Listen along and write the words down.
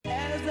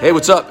Hey,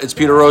 what's up? It's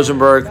Peter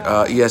Rosenberg,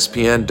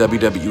 ESPN,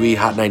 WWE,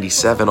 Hot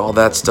 97, all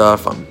that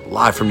stuff. I'm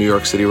live from New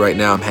York City right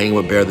now. I'm hanging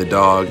with Bear the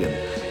dog,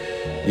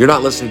 and you're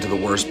not listening to the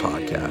worst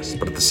podcast,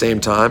 but at the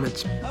same time,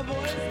 it's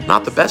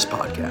not the best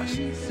podcast.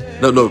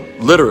 No,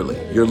 literally,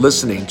 you're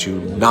listening to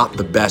not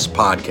the best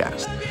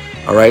podcast,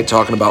 all right?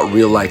 Talking about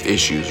real life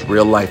issues,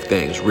 real life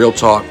things, real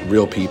talk,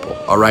 real people,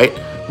 all right?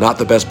 Not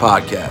the best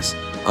podcast.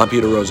 I'm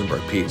Peter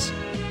Rosenberg. Peace.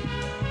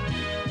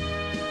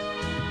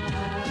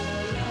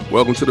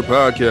 Welcome to the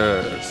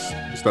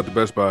podcast. It's not the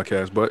best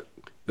podcast, but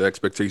the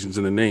expectation's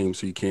in the name,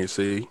 so you can't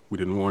say we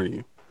didn't warn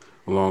you.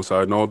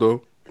 Alongside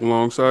Naldo,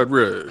 alongside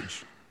Reg,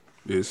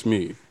 it's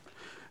me,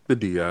 the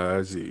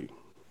D-I-Z.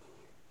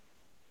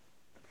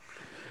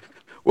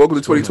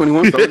 Welcome to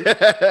 2021,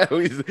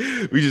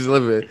 fellas. we just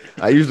live it.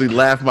 I usually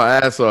laugh my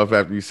ass off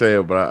after you say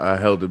it, but I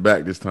held it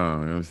back this time.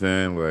 You know what I'm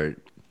saying? Like,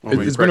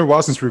 it's been a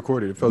while since we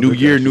recorded. It felt new good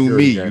year, to new actually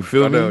me. do it You again.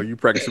 feel I me? know, you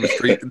practicing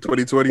straight in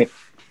 2020.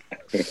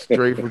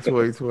 Straight for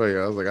 2020.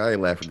 I was like, I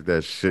ain't laughing at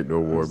that shit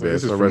no more, man.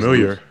 This is So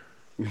familiar.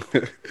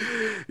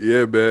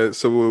 Yeah, man.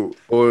 So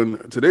on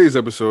today's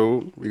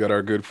episode, we got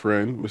our good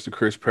friend, Mr.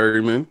 Chris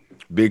Perryman.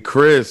 Big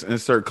Chris,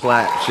 insert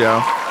clap,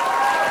 y'all.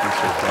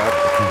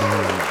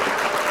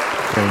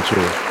 And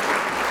chill.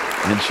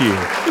 And cheer.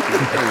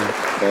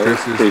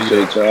 Chris is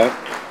Appreciate y'all.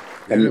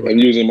 I'm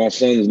using my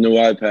son's new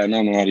iPad and I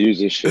don't know how to use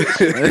this shit.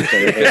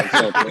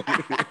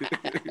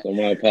 So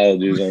my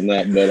apologies on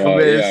that. But My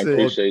man yeah, I said-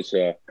 appreciate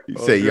y'all. You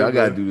say, yo, I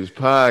gotta do this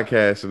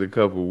podcast in a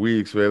couple of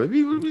weeks, man. Let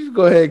me just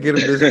go ahead and get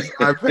him this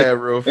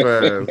iPad real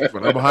fast.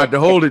 But I'm gonna have to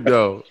hold it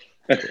though.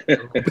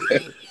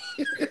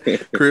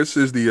 Chris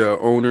is the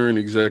owner and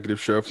executive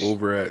chef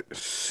over at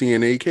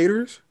CNA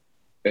Caterers.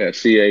 Yeah,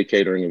 CA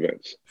Catering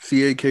Events.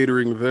 CA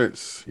Catering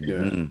Events. Yeah.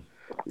 Mhm.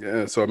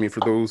 Yeah. So I mean, for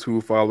those who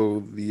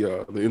follow the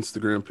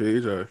Instagram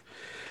page,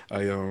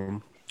 I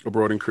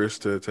brought in Chris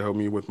to help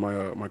me with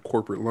my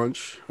corporate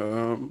lunch.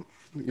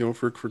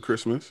 For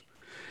Christmas.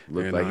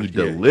 Looked And, like he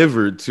yeah.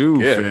 delivered too,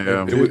 Yeah,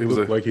 fam. It It was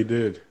looked like he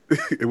did.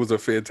 It was a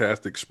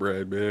fantastic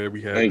spread, man.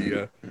 We had Thank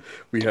you.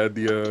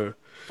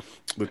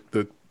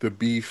 the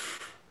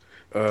beef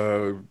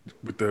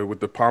with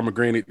the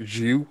pomegranate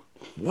jus,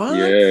 What?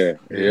 Yeah,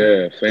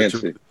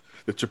 fancy.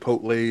 the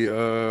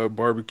chipotle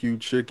barbecue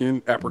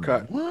chicken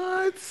apricot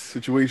What?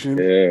 situation.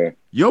 Yeah.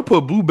 You don't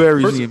put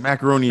blueberries in your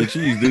macaroni and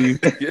cheese, do you?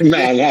 No,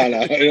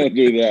 I don't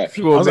do that.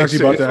 You wanna I was make actually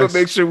sure, about to you wanna ask-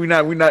 make sure we're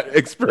not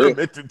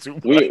experimenting too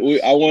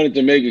much. I wanted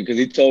to make it because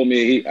he told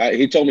me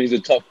he's a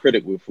tough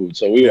critic with food.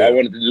 So Yeah. I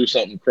wanted to do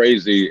something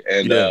crazy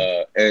and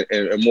Yeah.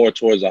 and more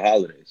towards the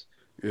holidays.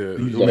 Yeah,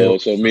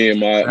 So me and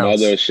my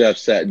House. other chef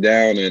sat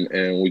down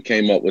and we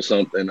came up with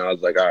something. I was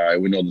like, all right,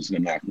 we know this is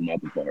gonna knock them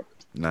out the park.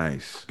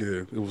 Nice.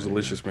 yeah, it was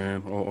delicious,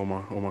 man. All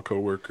my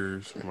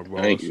coworkers, my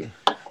boss. Thank you.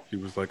 He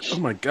was like, "Oh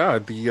my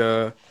god,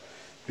 the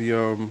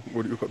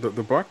what do you call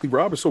the broccoli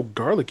rabe is so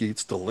garlicky,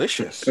 it's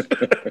delicious."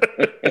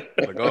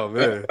 Like, oh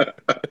man, I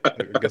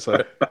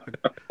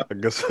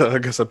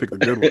guess I picked a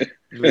good one.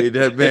 Made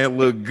that man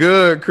look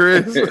good,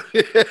 Chris.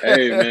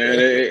 Hey man,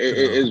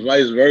 it's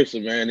vice versa,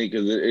 man.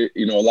 Because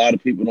a lot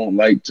of people don't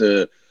like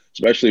to,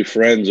 especially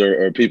friends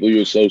or people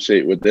you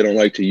associate with, they don't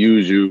like to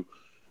use you,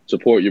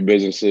 support your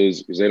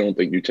businesses because they don't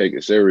think you take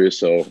it serious.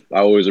 So I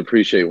always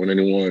appreciate when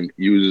anyone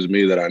uses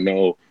me that I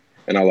know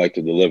and I like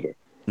to deliver.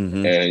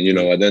 Mhm. And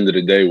at the end of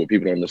the day, what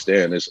people don't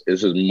understand is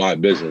this is my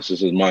business.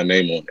 This is my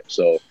name on it.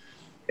 So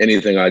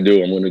anything I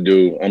do, I'm going to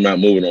do. I'm not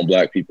moving on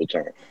black people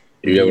time.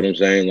 You get what I'm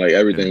saying? Like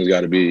everything's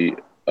got to be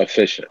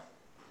efficient.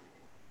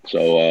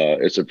 So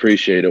it's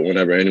appreciated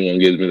whenever anyone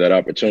gives me that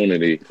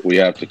opportunity. We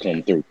have to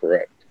come through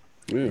correct.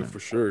 Yeah, for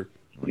sure,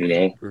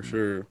 For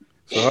sure.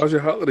 So how's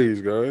your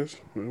holidays, guys?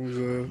 It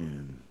was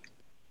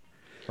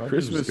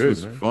Christmas good,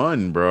 was man.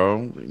 fun,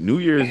 bro. New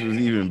Year's was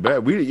even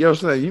better.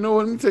 Son, you know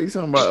what? Let me tell you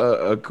something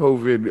about a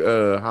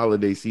COVID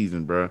holiday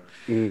season, bro.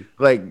 Mhm.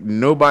 Like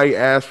nobody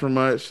asked for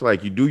much.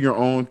 Like you do your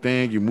own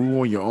thing, you move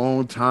on your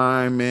own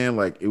time, man.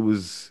 Like it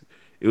was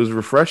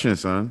refreshing,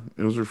 son.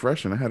 It was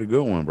refreshing. I had a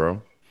good one,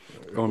 bro.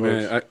 Oh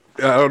man,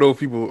 I don't know if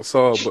people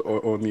saw but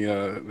on the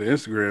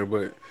Instagram,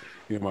 but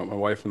my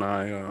wife and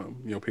I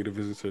paid a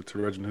visit to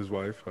Reg and his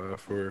wife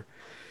for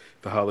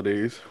the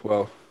holidays.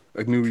 Well,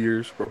 like New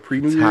Year's or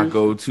pre-New Year's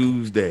Taco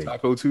Tuesday.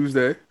 Taco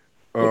Tuesday.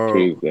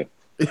 Tuesday.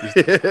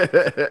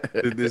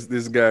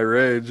 This guy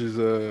Reg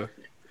is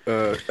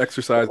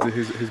exercising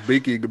his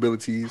baking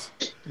abilities.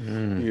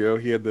 He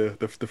had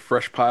the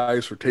fresh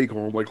pies for take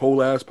home, like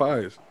whole ass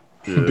pies.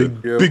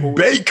 Big whole-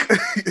 bake.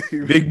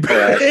 Big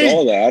I bake.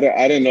 saw that.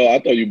 I didn't know. I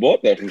thought you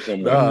bought that from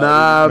somewhere.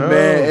 Nah, No.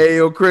 man. Hey,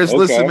 yo, Chris, Okay.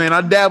 listen, man.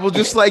 I dabble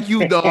just like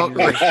you, dog.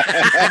 Like,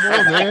 Come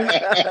on, man.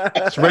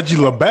 It's Reggie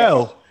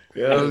LaBelle.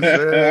 you know what I'm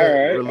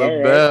saying?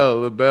 All right.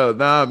 LaBelle.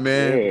 Nah,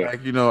 man. Yeah.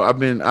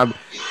 Like, I've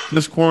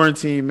this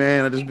quarantine,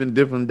 man. I just been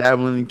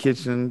dabbling in the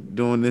kitchen,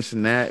 doing this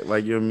and that.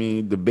 Like, you know what I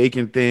mean? The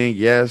baking thing,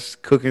 yes.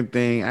 Cooking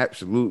thing,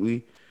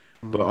 absolutely.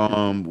 But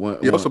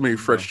He also made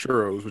fresh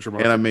churros, which are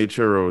and I made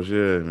churros,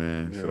 yeah,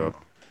 man. So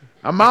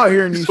I'm out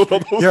here in these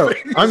streets. Yo,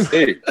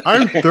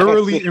 I'm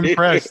thoroughly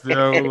impressed,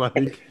 yo.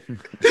 Like,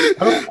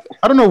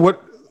 I don't know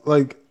what,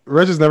 like,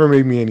 Reg has never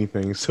made me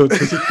anything. So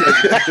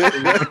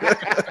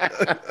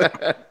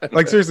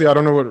like seriously, I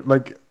don't know what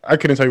like I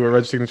couldn't tell you what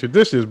Reg's signature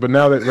dish is, but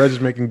now that Reg is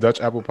making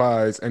Dutch apple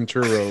pies and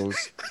churros,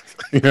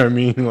 you know what I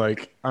mean?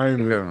 Like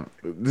I'm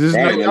Just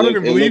Right, know, man, I don't look-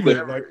 even it believe looked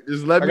it. Like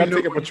just let I me gotta know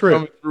take up when a you trip.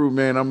 coming through,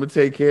 man. I'm gonna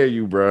take care of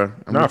you, bro.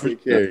 I'm Nah, gonna for-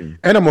 take care of you.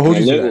 and I'm gonna hold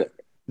And you it to looked,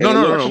 that. and No, it no,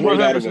 looked no, no,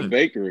 straight out of a 100%.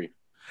 bakery.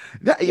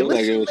 That, It looked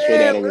like it listen, was straight out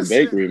man, of a listen.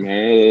 bakery, man.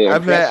 It was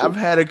impressive. I've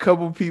had a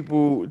couple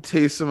people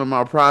taste some of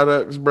my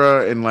products,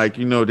 bro, and like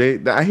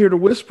I hear the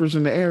whispers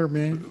in the air,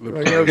 man.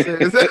 Like, you know what I'm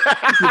saying?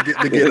 to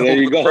get a There hold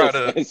you of the go.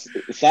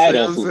 product. Side You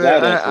know what I'm hustle, saying?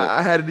 side hustle.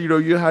 I had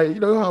you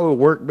know how it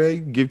worked, man. You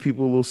give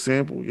people a little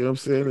sample, you know what I'm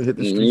saying? Hit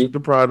the streets Mhm. with the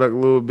product a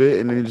little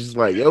bit, and then just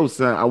like, yo,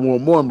 son, I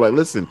want more. I'm like,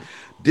 listen,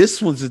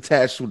 this one's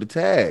attached with a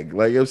tag.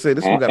 Like, you know what I'm saying?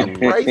 This one got a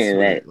price with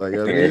Right, it. Like, you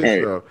know what I mean?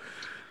 right. So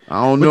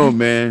I don't But know, you,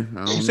 man. I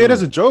you don't say it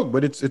as know. a joke,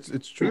 but it's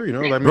true, you know.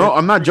 I mean, Bro,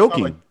 I'm not it's like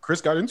joking. Chris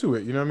got into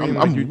it, you know what I mean?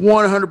 I'm Like you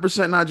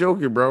 100% not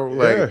joking, bro.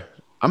 Like, yeah.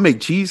 I make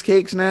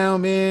cheesecakes now,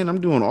 man. I'm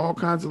doing all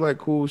kinds of like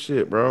cool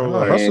shit, bro. Oh,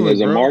 Like, Man, hustling,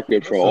 there's a bro.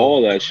 market for Hustle.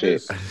 all that There shit.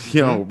 is.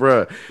 yo,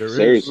 bro. There is.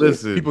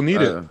 Seriously. People Listen,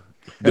 need it.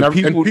 the And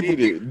people people need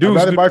it. I'd Dudes,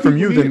 rather do buy the from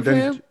people you need it,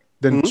 fam?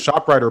 than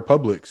ShopRite or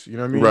Publix. You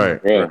know what I mean?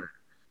 Right, Bro.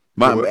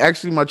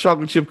 right. My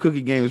chocolate chip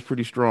cookie game is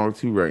pretty strong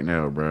too right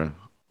now, bro.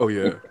 Oh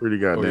yeah. Pretty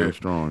Oh yeah. goddamn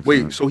strong.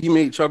 Wait, Son. so he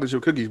made chocolate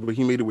chip cookies, but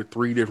he made it with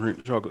 3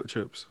 different chocolate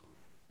chips,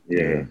 Yeah.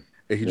 and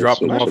he Let's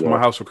dropped them switch off it at my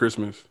up. house for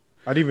Christmas.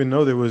 I didn't even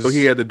know there was So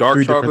he had the dark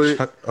 3 different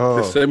chocolate,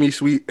 the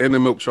semi-sweet, and the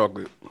milk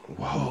chocolate.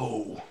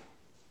 Whoa.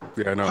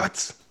 Yeah, I know.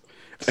 What?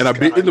 And I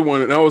bit into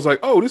one, and I was like,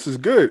 "Oh, this is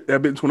good." And I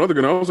bit into another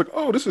one, and I was like,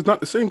 "Oh, this is not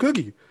the same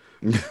cookie."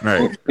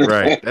 Right,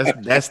 right.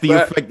 That's the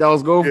But- effect I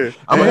was going for. Yeah.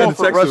 I'm I had going to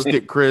for text him.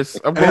 rustic, Chris.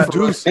 I'm And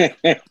going for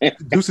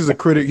Deuce is a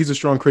critic. He's a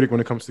strong critic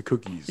when it comes to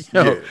cookies.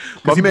 Yo, Yeah. my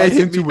Because he man bites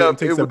hit into me it up. and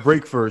takes It that was-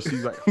 break first.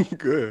 He's like,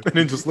 Good. and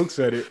then just looks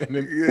at it, and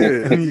then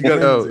Yeah. and he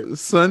blends Yo, it.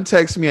 son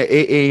texts me at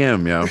 8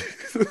 a.m., yo.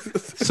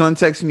 Son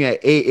texts me at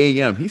 8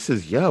 a.m. He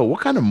says, yo,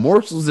 what kind of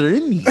morsels are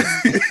in these?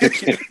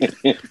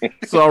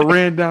 So I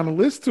ran down the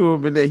list to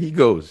him, and then he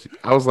goes,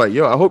 I was like,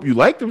 yo, I hope you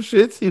like them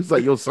shits. He was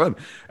like, yo, son,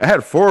 I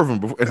had 4 of them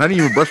before, and I didn't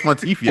even brush my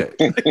teeth yet.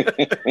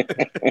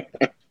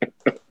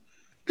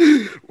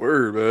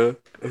 Word, man.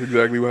 That's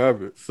exactly what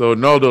happened. So,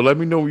 Naldo, let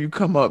me know when you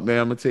come up, man.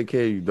 I'm going to take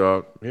care of you,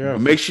 dog. Yeah,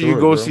 But make for sure you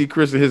sure, go bro. see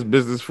Chris and his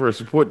business first.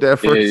 Support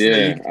that Yeah, first. yeah.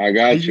 Then I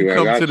got then you. I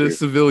come got to the you.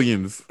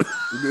 civilians.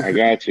 I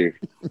got you.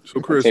 So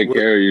Chris, Take what,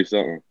 care of you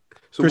something.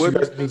 so Chris, you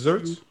what? guys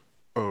desserts?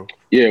 Oh,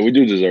 Yeah, we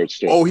do desserts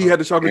too. oh, he had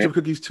the chocolate chip And-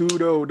 cookies too,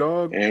 though,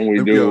 dog. And we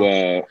Yo. do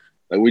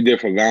like we did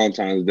for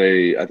Valentine's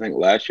Day, I think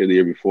last year, the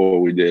year before,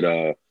 we did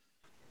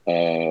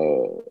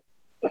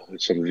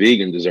some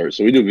vegan desserts.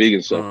 So we do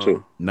vegan stuff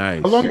too.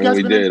 Nice. How long you And guys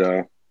we been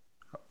did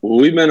well,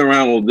 we've been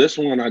around. Well, this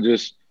one I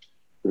just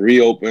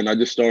reopened. I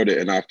just started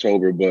in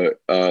October, but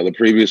the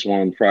previous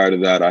one prior to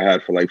that I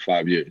had for like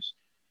 5 years.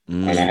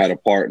 And I had a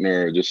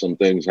partner, just some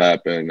things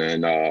happened,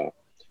 and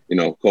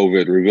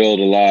COVID revealed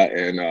a lot,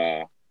 and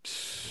I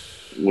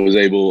was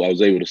able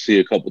to see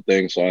a couple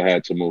things, so I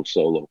had to move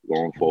solo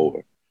going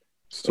forward.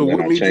 So And then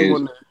what I made you changed-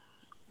 want?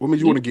 What made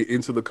you want to get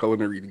into the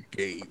culinary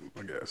game?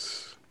 I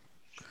guess.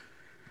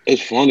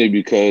 It's funny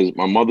because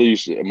my mother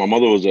was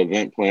an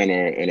event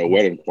planner and a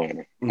wedding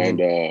planner, and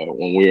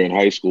when we were in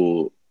high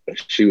school,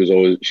 she was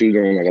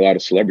doing like a lot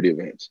of celebrity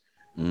events,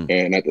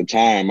 and at the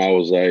time I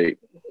was like,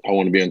 I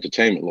want to be an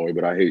entertainment lawyer,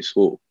 but I hate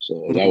school,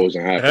 so that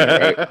wasn't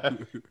happening, right?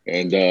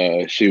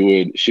 And she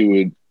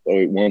would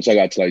once I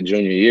got to like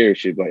junior year,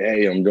 she'd be like,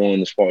 hey, I'm doing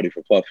this party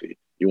for Puffy.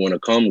 You want to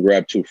come?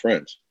 Grab 2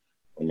 friends.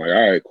 I'm like,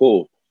 all right,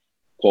 cool.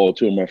 Call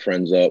 2 of my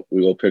friends up.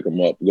 We go pick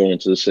them up, go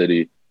into the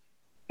city.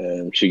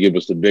 And she give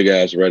us the big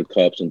ass red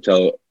cups and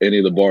tell any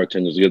of the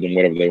bartenders to give them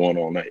whatever they want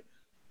all night.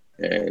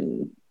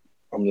 And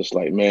I'm just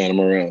like, man, I'm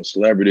around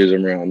celebrities,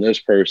 I'm around this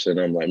person.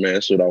 I'm like, man,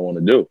 that's what I want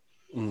to do.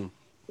 Mm.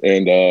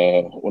 And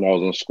when I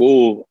was in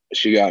school,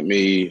 she got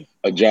me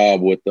a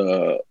job with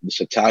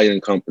this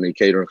Italian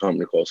catering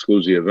company called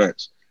Scusi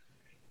Events.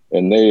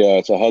 And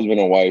it's a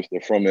husband and wife.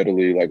 They're from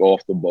Italy, like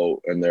off the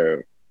boat, and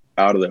they're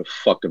out of their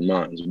fucking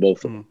minds,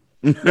 both of them.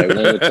 Like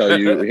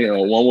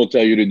one will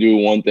tell you to do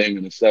one thing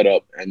in the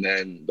setup, and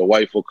then the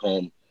wife will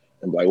come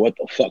and be like, what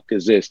the fuck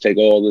is this? Take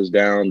all this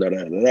down, da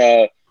da da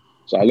da.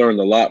 So I learned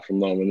a lot from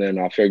them, and then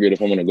I figured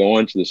if I'm gonna go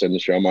into this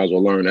industry, I might as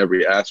well learn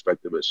every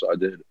aspect of it. So I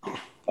did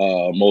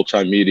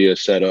multimedia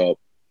setup.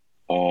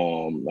 I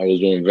was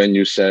doing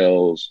venue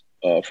sales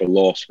for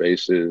law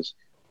spaces,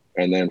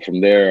 and then from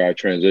there I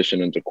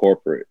transitioned into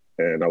corporate,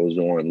 and I was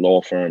doing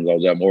law firms. I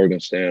was at Morgan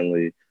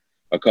Stanley,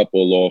 a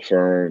couple of law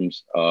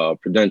firms,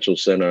 Prudential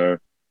Center.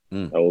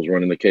 I was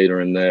running the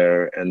catering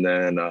there, and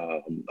then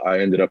I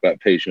ended up at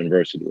Pace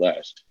University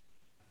last.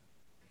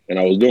 And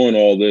I was doing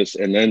all this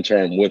an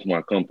intern with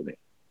my company.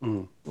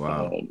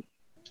 Wow.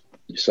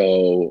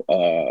 So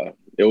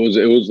it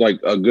was like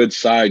a good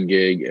side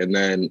gig, and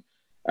then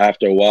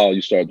after a while,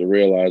 you start to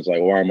realize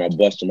like, why am I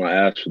busting my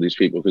ass for these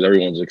people? Because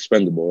everyone's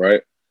expendable,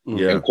 right?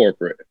 Yeah. In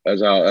corporate,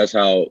 that's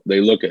how they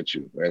look at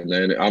you. And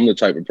then I'm the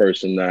type of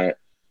person that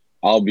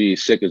I'll be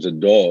sick as a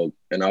dog,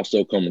 and I'll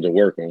still come into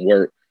work and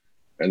work.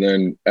 And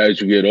then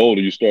as you get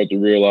older, you start to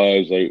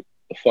realize, like,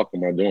 the fuck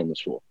am I doing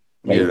this for?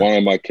 Like, Yeah. why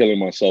am I killing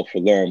myself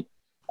for them?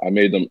 I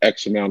made them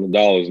X amount of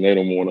dollars and they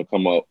don't want to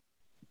come up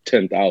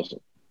 10,000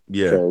 for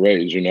Yeah. a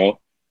raise, you know?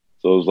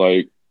 So it's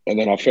like, and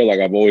then I feel like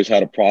I've always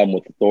had a problem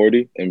with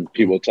authority and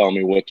people telling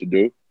me what to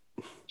do.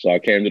 So I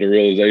came to the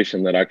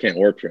realization that I can't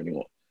work for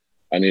anyone.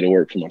 I need to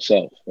work for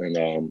myself. And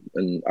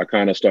I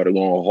kind of started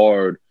going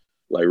hard,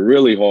 like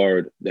really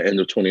hard, the end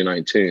of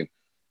 2019.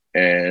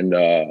 And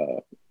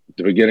the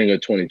beginning of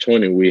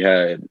 2020, we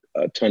had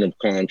a ton of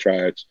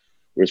contracts.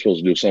 We were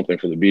supposed to do something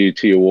for the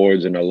BET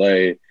Awards in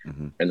LA,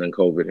 and then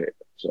COVID hit.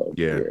 So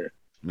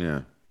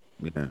Yeah.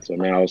 So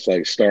now it's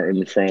like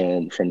starting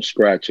from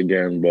scratch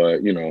again.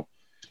 But you know,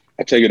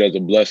 I take it as a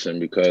blessing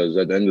because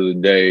at the end of the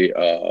day,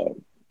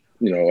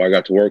 you know, I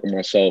got to work with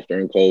myself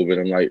during COVID,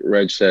 and like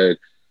Reg said,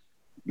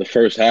 the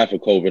first half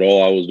of COVID,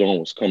 all I was doing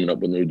was coming up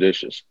with new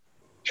dishes,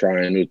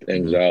 trying new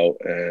things out,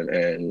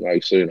 and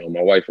like so, you know,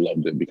 my wife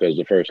loved it because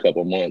the first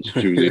couple of months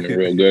she was eating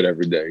real good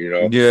every day, you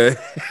know. Yeah.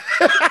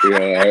 You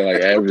know,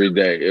 like every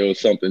day it was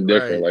something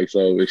different, Right. like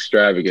so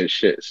extravagant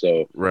shit.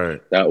 So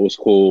Right. that was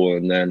cool,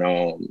 and then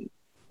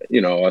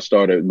you know, I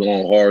started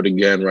going hard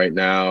again right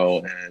now,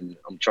 and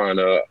I'm trying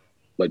to,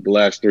 like the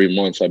last 3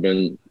 months, I've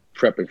been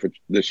prepping for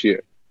this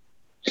year.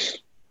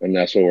 And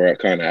that's where we're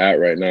kind of at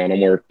right now. And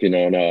I'm working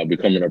on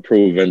becoming an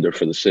approved vendor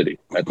for the city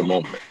at the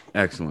moment.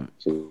 Excellent.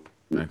 So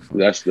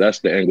Excellent. that's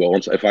the end goal.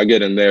 Once if I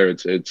get in there,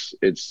 it's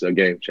a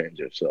game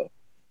changer. So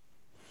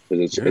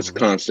 'cause it's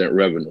constant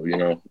revenue. You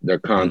know, their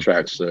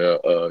contracts.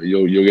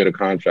 You'll get a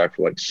contract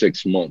for like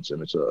 6 months,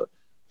 and it's a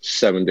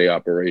 7-day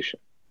operation.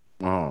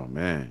 Oh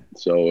man.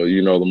 So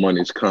you know the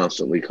money's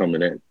constantly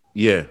coming in.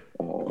 Yeah.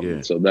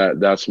 So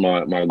that's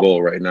my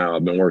goal right now.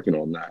 I've been working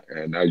on that,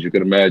 and as you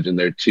can imagine,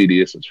 they're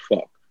tedious as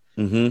fuck.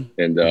 And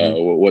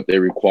what they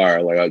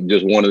require, like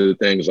just one of the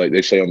things, like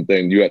they say on the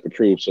thing, you have to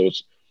prove. So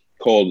it's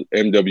called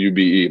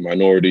MWBE,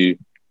 Minority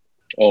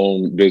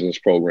Owned Business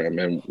Program.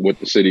 And what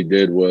the city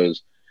did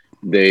was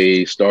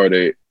they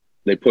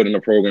put in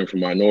a program for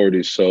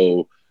minorities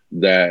so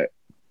that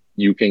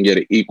you can get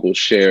an equal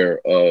share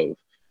of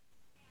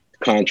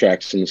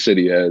contracts in the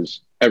city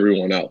as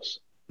everyone else.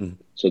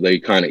 So they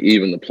kind of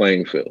even the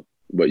playing field,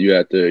 but you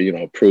have to, you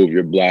know, prove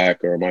you're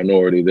black or a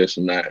minority, this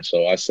and that.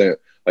 So I sent,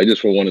 like,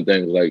 just for one of the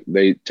things, like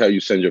they tell you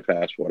send your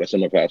passport. I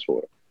sent my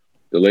passport.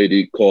 The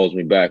lady calls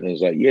me back and was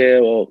like,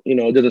 "Yeah, well, you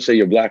know, it doesn't say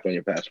you're black on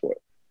your passport."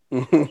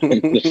 I'm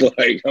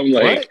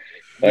like,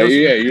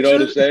 yeah, you know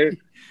what I'm saying?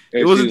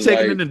 And it wasn't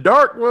taken like, in the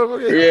dark.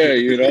 Yeah,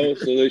 you know.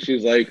 So then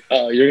she's like,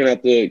 "You're gonna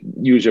have to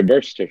use your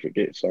birth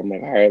certificate." So I'm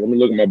like, "All right, let me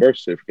look at my birth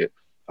certificate."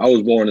 I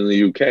was born in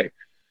the UK,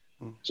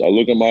 so I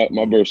look at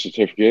my birth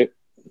certificate.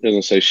 It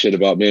doesn't say shit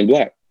about being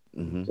black.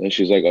 And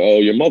she's like, "Oh,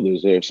 your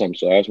mother's there or something."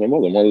 So I asked my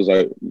mother. Mother's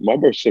like, "My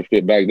birth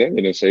certificate back then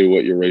didn't say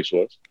what your race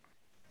was."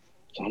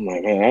 So I'm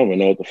like, man, I don't even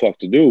know what the fuck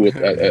to do with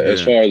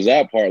as far as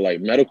that part, like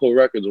medical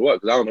records or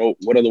what, because I don't know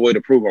what other way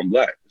to prove I'm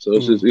black. So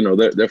it's just, you know,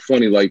 they're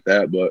funny like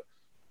that, but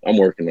I'm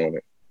working on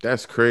it.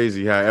 That's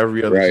crazy how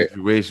every other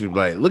situation,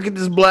 like, look at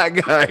this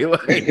black guy.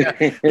 Like,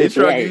 they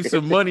try to give you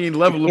some money and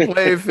level the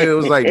playing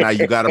field. It's like, now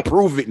you got to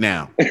prove it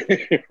now.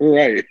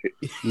 Right.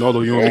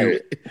 Naldo, you on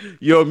mute.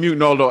 You're mute,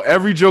 Naldo.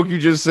 Every joke you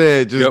just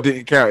said just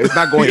didn't count. It's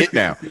not going to hit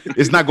now.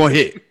 It's not going to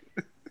hit.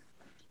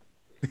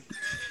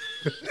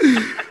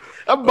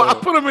 I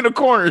put him in the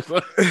corner.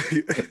 So.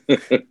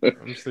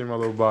 I'm just in my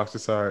little box.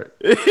 It's all right.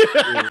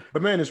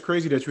 But man, it's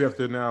crazy that you have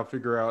to now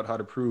figure out how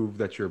to prove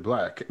that you're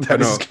black. That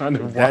is kind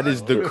of that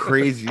is the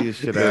craziest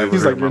shit I ever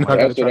He's like, you're not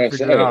going to try to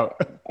figure it out.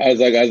 I was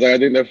like, I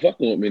think they're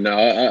fucking with me now.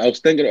 I was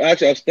thinking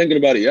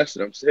about it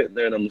yesterday. I'm sitting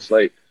there and I'm just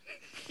like,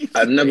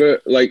 I never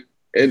like,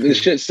 and the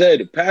shit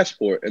said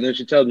passport, and then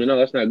she tells me, no,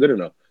 that's not good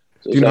enough.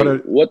 So do you know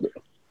like, what? Do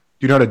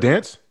you know how to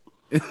dance?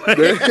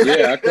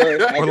 Yeah, I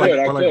could. Or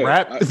like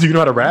rap? Do you know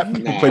how to rap?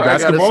 Nah, play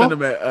basketball? Send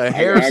him a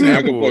hair I can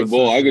sample. play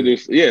ball. I could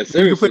just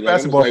seriously. You can play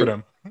basketball for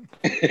them.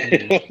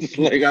 It's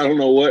like I don't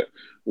know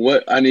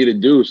what I need to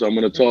do, so I'm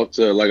gonna talk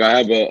to like I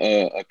have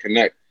a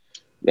connect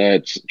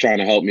that's trying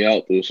to help me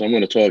out through. So I'm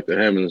gonna talk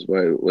to him and just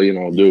like, well, you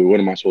know, dude, what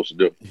am I supposed to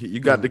do? You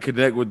got to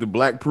connect with the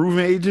Black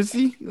Proving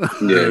Agency. Yeah,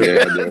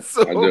 I do.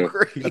 So I do.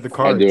 crazy. I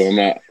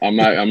do.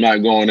 I'm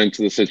not going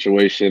into the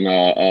situation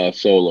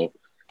solo.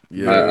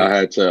 Yeah, I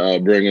had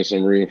to bring in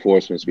some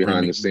reinforcements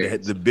behind the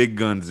scenes. The big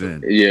guns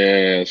in.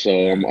 Yeah,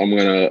 so I'm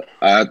gonna.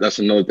 That's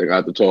another thing I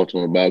have to talk to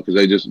them about because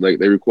they just like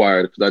they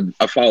require because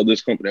I filed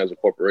this company as a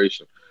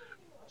corporation,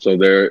 so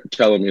they're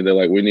telling me they're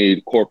like we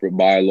need corporate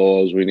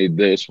bylaws, we need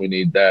this, we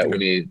need that, we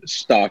need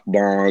stock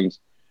bonds,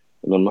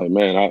 and I'm like,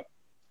 man,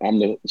 I'm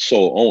the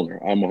sole owner,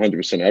 I'm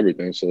 100%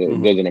 everything, so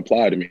it doesn't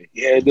apply to me.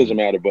 Yeah, it doesn't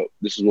matter, but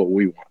this is what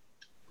we want.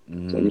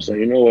 So I'm just like,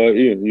 you know what,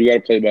 you got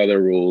to play by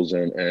their rules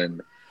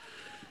and.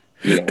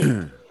 You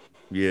know,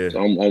 yeah.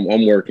 So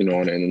I'm working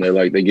on it, and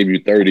they give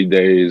you 30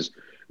 days,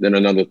 then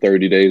another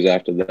 30 days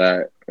after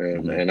that,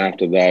 and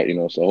after that, you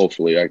know. So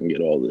hopefully I can get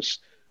all this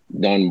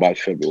done by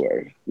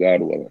February,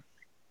 God willing.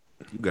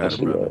 You got it,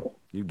 brother.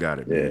 You got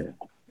it, man.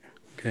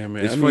 Yeah,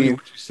 man. It's I funny mean,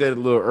 what you said a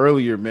little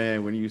earlier,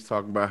 man, when you was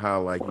talking about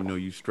how like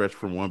you stretch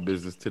from one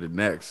business to the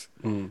next.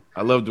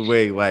 I love the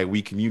way like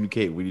we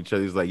communicate with each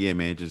other. It's like, yeah,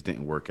 man, it just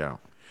didn't work out.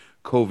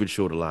 COVID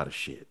showed a lot of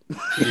shit.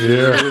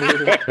 Yeah,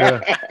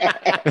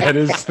 that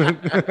is.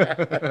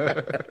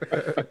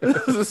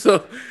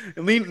 So,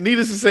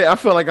 needless to say, I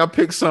felt like I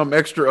picked something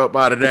extra up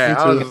out of that.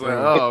 Me I was too. just like,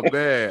 oh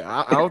man,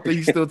 I don't think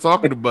he's still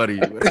talking to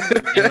Buddy.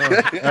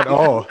 At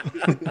all.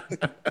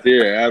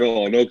 Yeah, at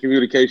all. No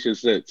communication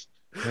since.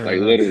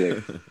 Like Uh,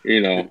 literally.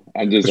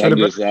 it's for the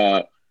best.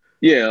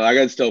 Yeah, like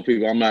I just tell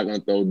people I'm not gonna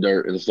throw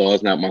dirt and so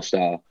it's not my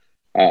style.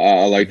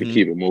 I like to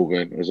keep it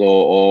moving. It's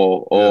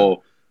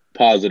all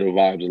positive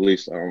vibes, at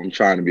least. I'm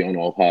trying to be on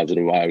all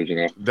positive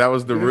vibes. That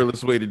was the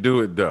realest way to do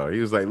it, though. He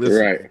was like,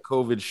 listen, Right. man,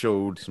 COVID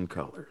showed some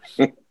colors.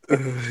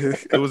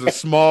 It was a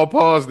small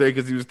pause there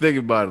because he was thinking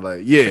about it.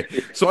 Like, yeah.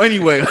 So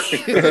anyway,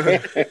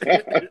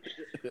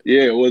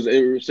 Yeah, it was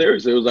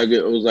seriously. It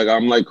was like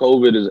I'm like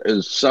COVID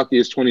as sucky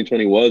as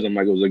 2020 was. I'm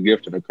like it was a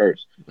gift and a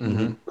curse.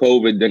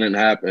 COVID didn't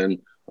happen.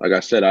 Like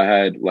I said, I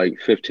had like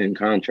 15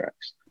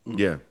 contracts,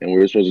 yeah. and we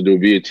were supposed to do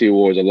BET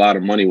Awards. A lot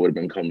of money would have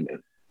been coming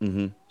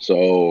in.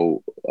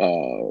 So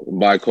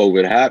by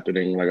COVID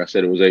happening, like I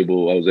said, I was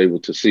able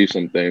to see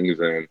some things,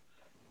 and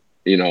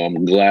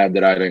I'm glad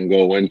that I didn't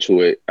go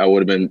into it. I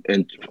would have been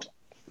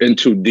in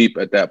too deep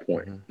at that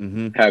point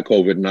had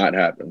COVID not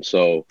happened.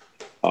 So.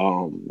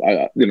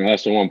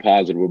 That's the one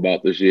positive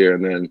about this year,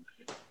 and then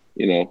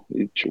you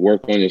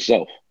work on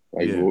yourself.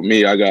 Like with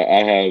me, I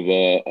have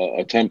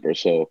a temper,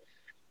 so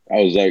I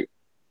was like,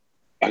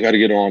 I got to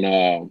get on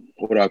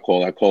what do I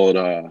call it? I call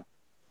it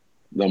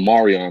the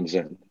Marion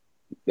Zen.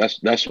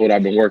 That's what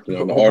I've been working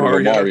on. The art of a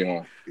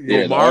Marion.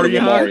 Yeah, the art of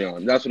a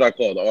Marion. That's what I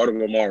call it, the art of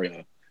a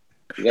Marion.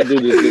 That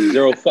dude just gives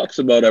zero fucks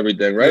about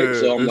everything, right? Yeah,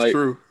 so I'm like.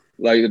 True.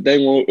 Like the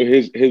thing with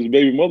his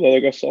baby mother,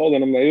 like I saw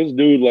that, I'm like, this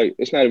dude, like,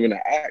 it's not even an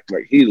act.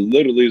 Like he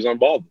literally is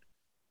unbothered.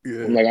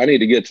 Yeah. I'm like, I need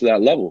to get to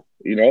that level.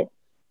 The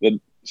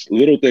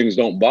little things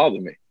don't bother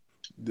me.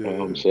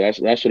 Yeah. So that's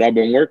what I've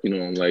been working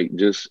on, like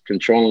just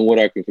controlling what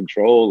I can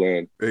control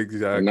and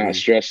not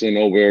stressing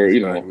over,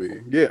 Yeah,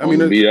 I mean,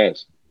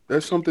 BS.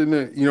 That's something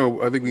that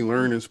I think we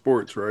learn in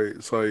sports, right?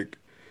 It's like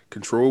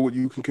control what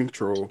you can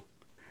control,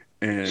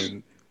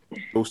 and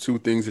those two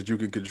things that you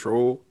can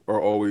control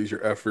are always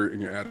your effort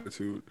and your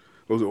attitude.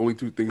 Those are the only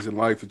two things in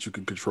life that you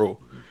can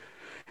control.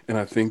 And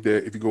I think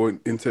that if you go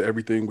into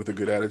everything with a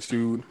good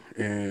attitude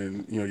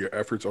and your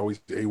effort's always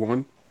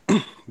A1,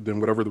 then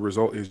whatever the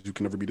result is, you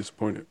can never be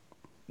disappointed.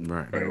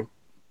 Right.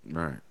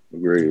 Right.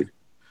 Agreed.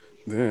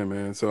 Yeah,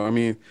 man. So I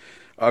mean,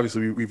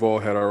 obviously we've all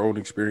had our own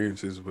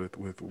experiences with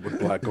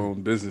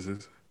Black-owned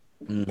businesses.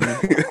 And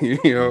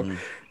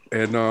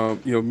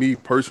me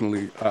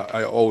personally,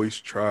 I always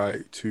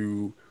try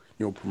to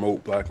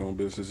promote Black-owned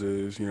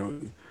businesses.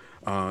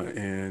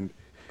 And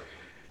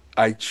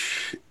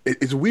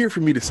it's weird for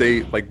me to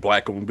say like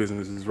Black-owned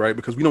businesses, right?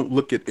 Because we don't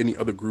look at any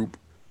other group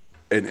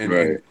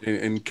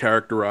and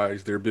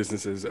characterize their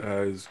businesses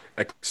as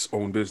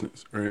X-owned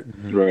business, right?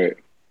 Right.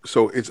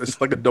 So it's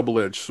like a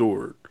double-edged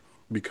sword,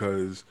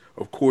 because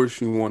of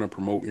course you want to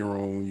promote your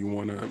own, you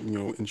want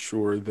to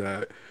ensure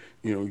that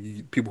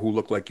people who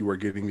look like you are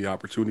getting the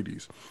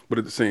opportunities, but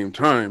at the same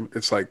time,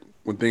 it's like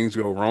when things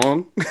go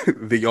wrong,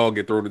 they all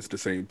get thrown into the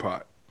same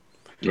pot.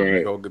 Right.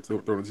 They all get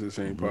thrown into the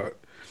same pot.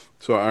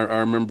 So I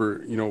remember,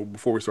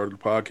 before we started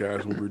the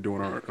podcast, when we were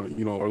doing our our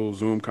little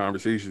Zoom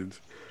conversations.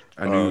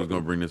 I knew he was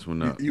gonna bring this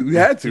one up. You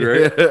had to,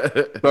 right?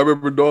 I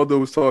remember Naldo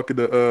was talking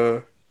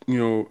to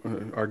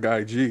our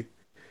guy G,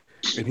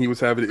 and he was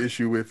having an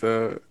issue with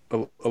a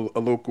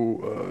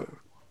local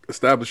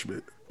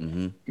establishment,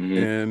 and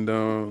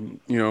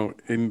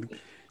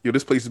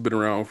this place has been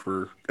around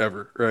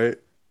forever, right?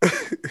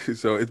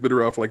 So it's been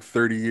around for like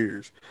 30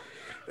 years,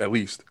 at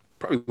least.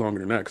 Probably longer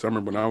than that, because I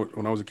remember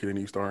when I was a kid in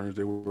East Orange,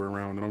 they were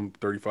around, and I'm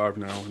 35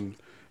 now, and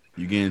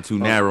you're getting too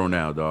narrow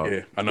now, dog.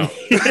 Yeah, I know.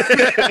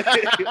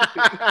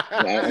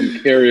 I'm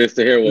curious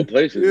to hear what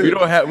places. We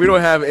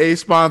don't have a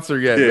sponsor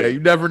yet. Yeah. Man. You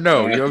never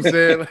know. You know what I'm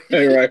saying?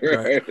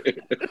 right.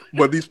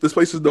 But this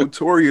place is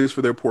notorious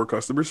for their poor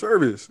customer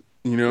service.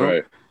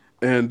 Right.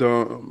 And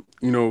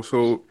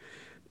so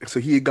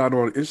he had got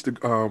on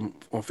on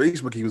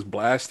Facebook. He was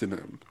blasting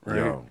them, right?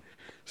 Yo.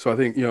 So I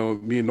think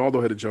me and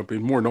Naldo had to jump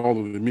in, more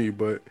Naldo than me,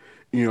 but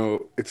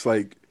it's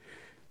like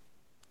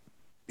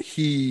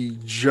he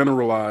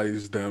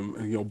generalized them,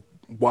 and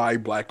why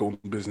Black-owned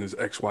business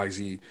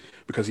XYZ,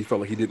 because he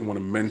felt like he didn't want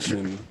to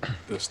mention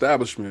the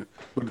establishment.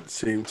 But at the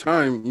same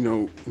time,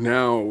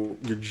 now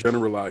you're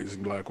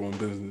generalizing Black-owned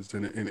business,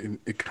 and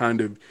it kind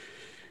of,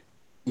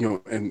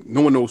 and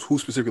no one knows who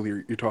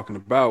specifically you're talking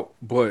about,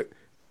 but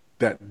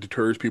that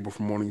deters people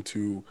from wanting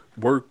to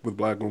work with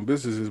Black-owned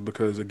businesses,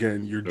 because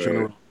again, you're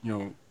general,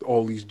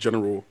 all these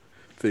general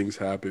things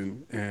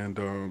happen, and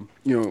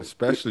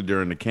especially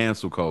during the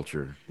cancel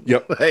culture.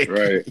 Yep. Right.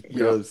 You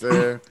know what I'm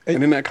saying?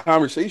 And in that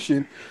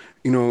conversation,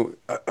 I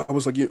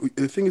was like,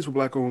 the thing is with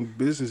Black-owned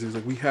businesses,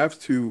 like we have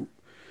to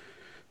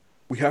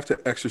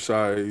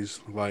exercise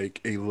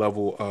like a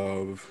level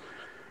of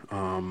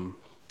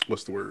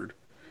what's the word?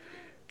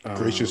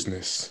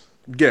 Graciousness.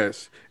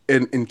 Yes,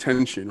 and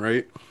intention,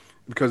 right?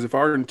 Because if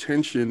our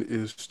intention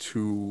is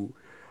to,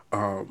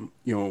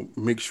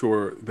 make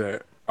sure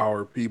that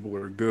our people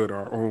are good,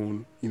 our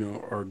own,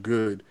 are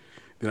good,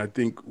 then I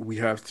think we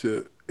have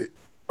to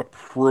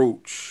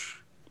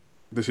approach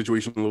the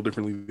situation a little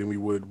differently than we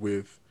would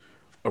with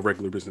a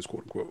regular business,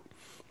 quote unquote.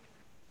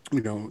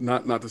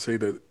 Not to say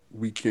that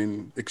we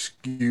can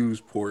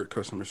excuse poor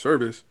customer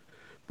service,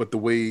 but the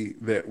way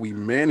that we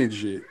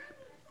manage it,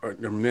 or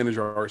manage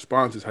our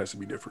responses, has to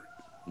be different.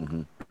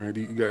 Right?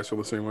 Do you guys feel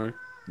the same way?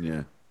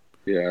 Yeah,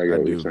 Yeah, I I get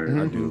what you're do. saying.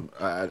 I do.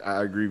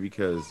 I agree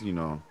because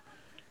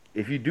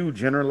if you do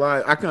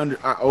generalize,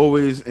 I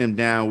always am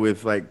down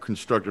with like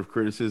constructive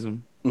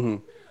criticism.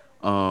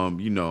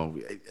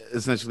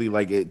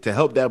 Essentially to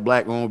help that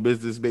black owned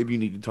business, maybe you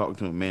need to talk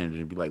to a manager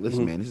and be like,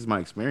 listen, man, this is my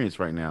experience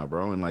right now,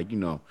 bro. And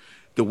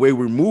the way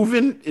we're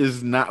moving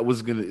is not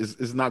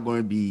is not going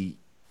to be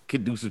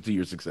conducive to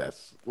your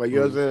success. Like, you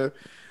know what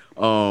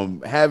I'm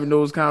saying? Having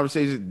those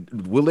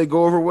conversations, will they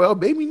go over well?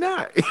 Maybe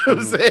not. You know what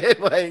I'm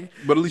saying?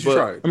 But at least you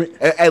tried. I mean,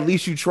 at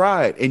least you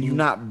tried, and you're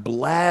not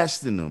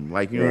blasting them.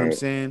 Like, you know what I'm Right.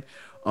 saying?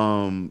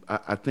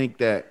 I think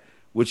that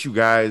what you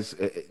guys,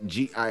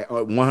 I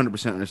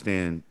 100%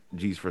 understand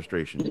G's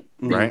frustration,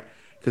 right?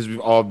 Because we've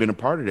all been a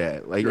part of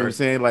that. Like, you know what I'm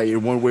saying? Like,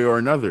 in one way or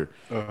another.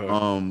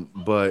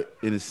 But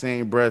in the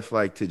same breath,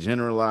 like, to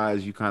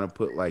generalize, you kind of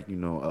put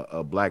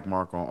a black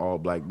mark on all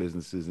black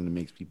businesses, and it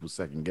makes people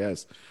second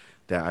guess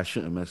that I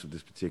shouldn't mess with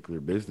this particular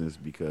business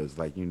because,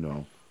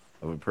 of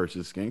a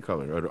person's skin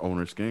color or the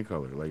owner's skin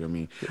color. Like, I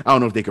mean, I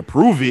don't know if they could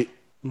prove it.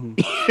 You know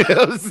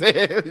what I'm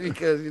saying?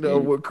 Because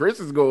what Chris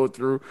is going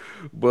through,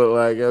 but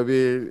I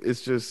mean,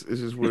 it's just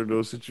one of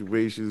those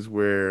situations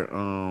where,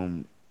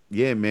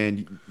 yeah,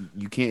 man,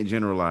 you can't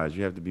generalize.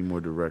 You have to be more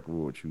direct with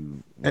what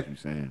you're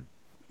saying.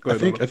 I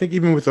think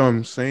even with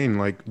saying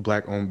like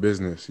black owned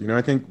business,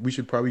 I think we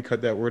should probably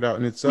cut that word out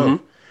in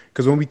itself.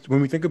 Because when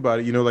we think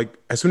about it, like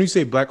as soon as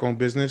you say black owned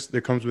business,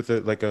 there comes with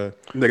a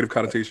Negative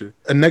connotation.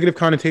 a negative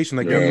connotation.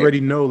 Like you already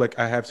know, like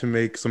I have to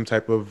make some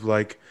type of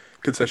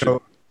Concession.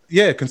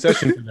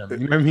 Concession to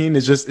them. You know what I mean?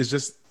 It's just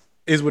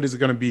is what it's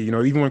gonna be.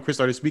 Even when Chris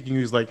started speaking,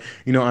 he was like,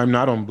 I'm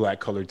not on black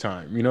colored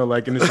time.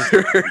 And it's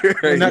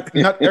just,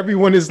 not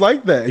everyone is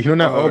like that. Not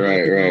all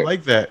black people are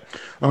like that.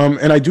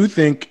 And I do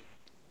think,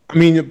 I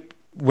mean,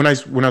 when I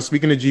was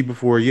speaking to G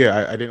before,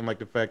 I didn't like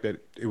the fact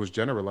that it was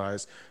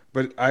generalized,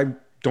 but I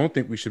don't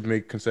think we should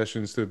make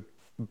concessions to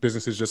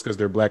businesses just because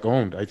they're black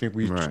owned. I think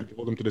we should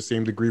hold them to the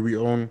same degree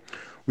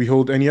we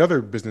hold any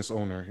other business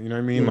owner. You know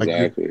what I mean?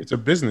 Exactly. Like it's a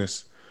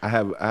business. I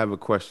have a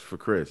question for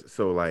Chris.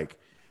 So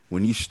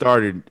when you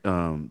started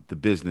the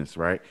business,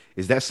 right?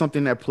 Is that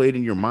something that played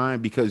in your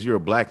mind because you're a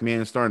black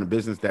man starting a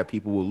business that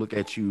people will look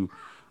at you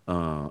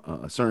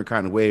a certain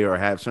kind of way or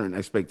have certain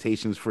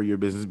expectations for your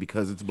business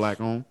because it's black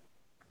owned?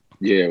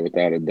 Yeah,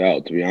 without a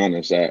doubt. To be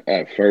honest,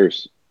 at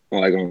first,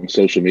 like on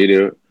social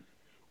media,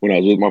 when I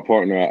was with my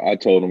partner, I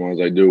told him, I was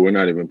like, dude, we're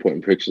not even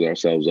putting pictures of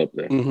ourselves up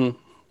there.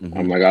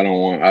 I'm like, I don't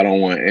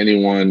want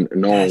anyone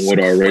knowing what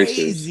our race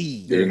is.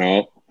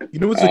 You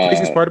know what's the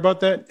craziest part about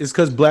that is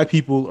because black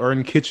people are in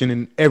the kitchen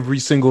in every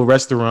single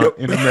restaurant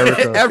in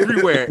America.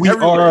 Everywhere. We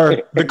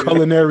are the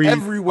culinary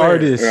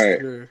artists.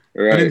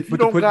 Right. And if you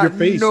don't got your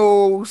face.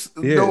 no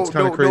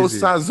crazy.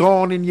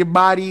 sazon in your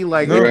body,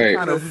 any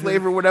kind of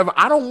flavor, whatever.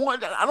 I don't want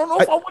that. I don't know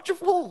if I want your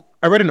food.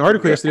 I read an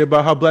article yesterday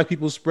about how black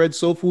people spread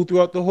soul food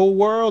throughout the whole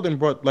world and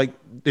brought the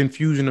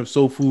infusion of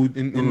soul food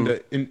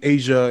in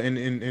Asia and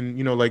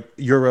in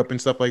Europe and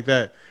stuff like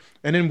that.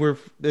 And then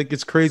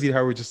it's crazy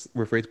how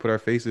we're afraid to put our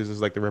faces as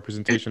the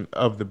representation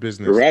of the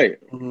business. Right.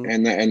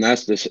 And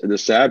that's the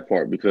sad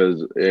part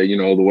because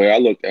the way I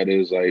look at it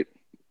is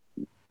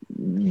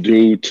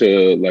due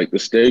to the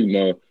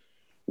stigma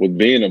with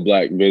being a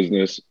black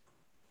business,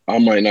 I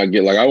might not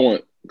get I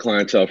want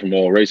clientele from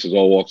all races,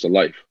 all walks of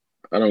life.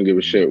 I don't give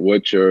a shit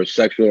what your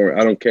sexual or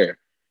I don't care.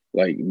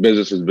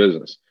 Business is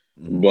business.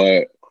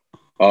 But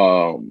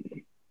I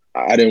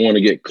didn't want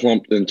to get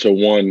clumped into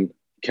one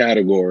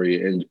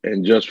category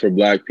and just for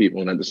black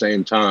people. And at the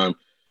same time,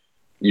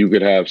 you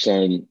could have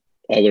some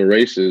other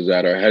races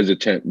that are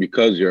hesitant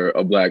because you're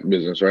a black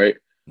business, right?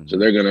 So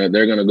they're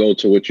gonna go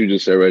to what you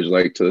just said,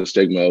 Reg, to the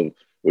stigma of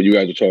what you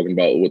guys are talking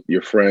about with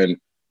your friend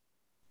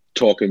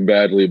talking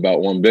badly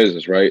about one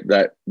business, right?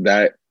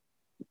 That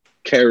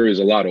carries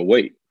a lot of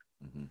weight,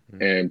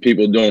 and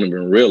people don't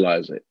even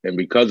realize it. And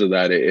because of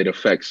that, it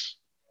affects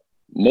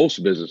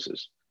most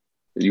businesses.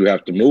 You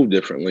have to move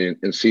differently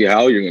and see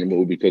how you're going to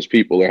move because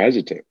people are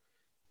hesitant,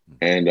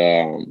 and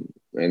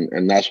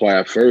that's why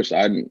at first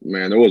there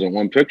wasn't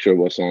one picture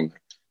of us on there.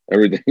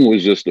 Everything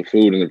was just the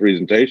food and the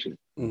presentation.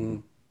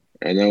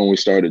 And then when we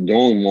started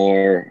doing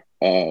more,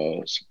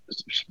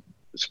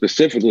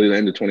 specifically the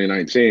end of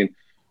 2019,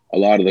 a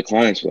lot of the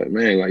clients were like,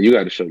 man, you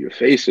got to show your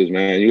faces,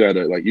 man. You got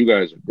to, you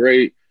guys are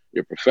great.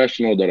 You're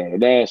professional,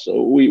 da-da-da-da.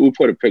 So we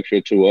put a picture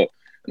or two up.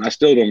 And I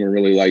still don't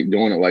really like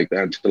doing it like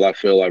that until I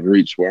feel I've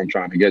reached where I'm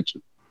trying to get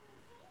to.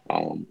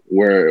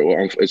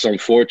 It's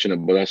unfortunate,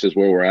 but that's just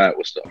where we're at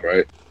with stuff,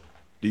 right?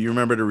 Do you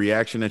remember the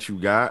reaction that you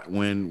got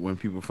when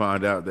people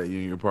found out that you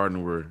and your partner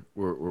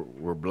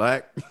were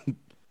black?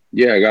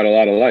 Yeah, I got a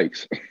lot of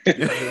likes. You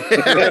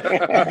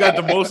got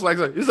the most likes.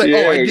 It's like,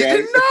 Yeah, oh, I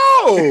didn't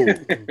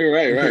know.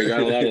 right. Got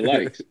a lot of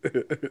likes.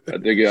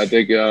 I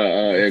think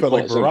it Felt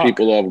like caught some Barack.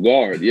 people off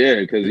guard. Yeah,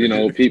 because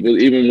people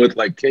even with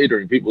like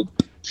catering, people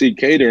see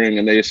catering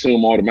and they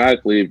assume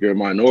automatically if you're a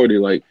minority,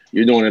 like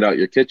you're doing it out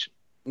your kitchen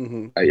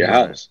at your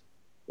house.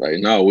 Like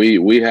no,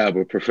 we have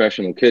a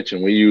professional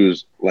kitchen. We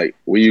use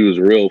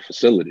real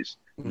facilities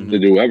to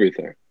do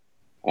everything.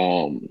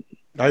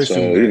 I assume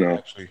so that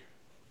actually.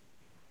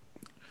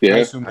 Yeah, I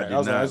assumed that. I I did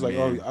was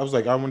not,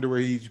 like, I wonder where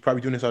he's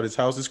probably doing this out of his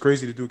house. It's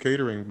crazy to do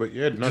catering, but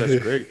yeah, no,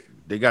 that's great.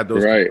 They got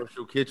those Right.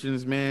 commercial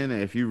kitchens, man.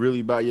 And if you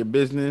really about your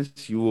business,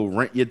 you will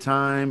rent your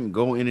time,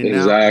 go in and out.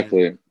 exactly.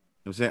 You know what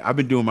I'm saying? I've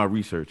been doing my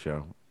research,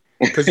 yo.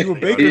 Because you were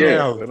baking Yeah,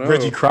 now, I know.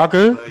 Reggie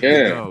Crocker.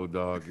 Yeah. No,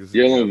 dog.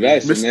 You'll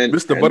invest, and then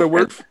Mr.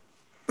 Butterworth.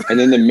 and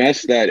then the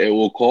mess that it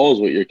will cause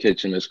with your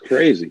kitchen is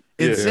crazy.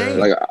 Insane.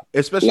 Like,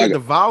 Especially like- the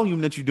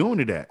volume that you're doing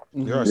it at.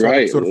 Yeah, I saw Right.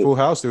 the episode of Full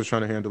House. They was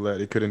trying to handle that.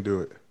 They couldn't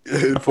do it.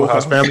 Full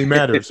House Family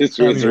Matters. it's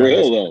Family real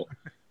Matters. though,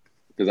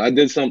 because I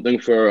did something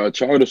for a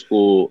charter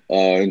school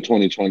in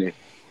 2020,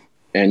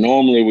 and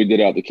normally we did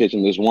it out the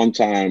kitchen. This one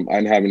time I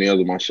didn't have any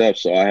other of my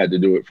chefs, so I had to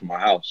do it from my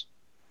house.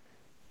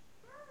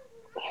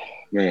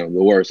 Man,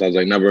 the worst. I was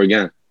like, never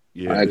again.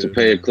 Yeah. I had to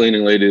pay a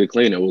cleaning lady to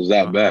clean it. It was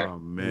that bad, Oh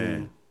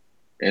man.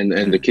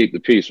 and to keep the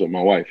peace with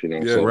my wife, Yeah,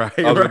 So, Right.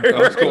 I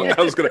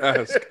was gonna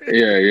ask.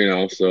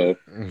 yeah, So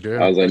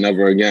Yeah. I was like,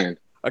 never again.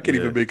 I can't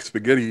Yeah. even make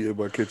spaghetti in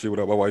my kitchen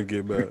without my wife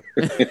getting mad.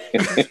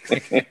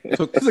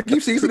 It's like, you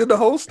seasoning the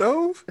whole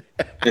stove?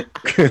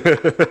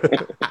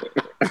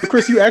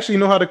 Chris, you actually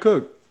know how to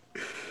cook.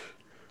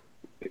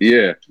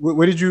 Yeah.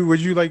 Where did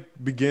you like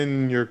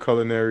begin your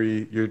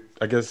culinary?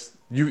 I guess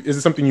is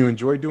it something you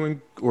enjoy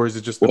doing, or is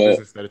it just the Well-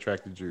 business that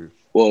attracted you?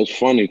 Well, it's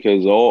funny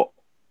because all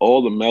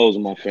the males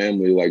in my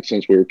family, like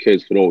since we were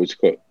kids, could always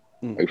cook.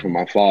 Like from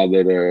my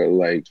father to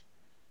like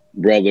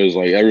brothers,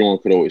 like everyone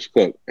could always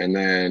cook. And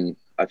then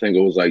I think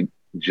it was like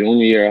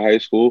junior year of high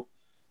school,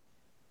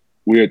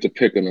 we had to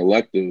pick an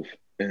elective,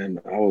 and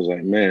I was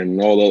like, man,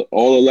 all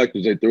the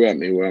electives they threw at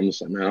me, where I'm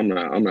just like, man,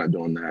 I'm not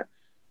doing that.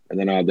 And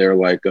then they're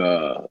like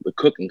the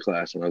cooking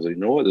class, and I was like,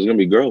 you know what? There's gonna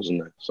be girls in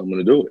there, so I'm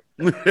gonna do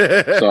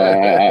it. So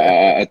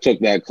I took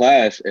that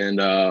class, and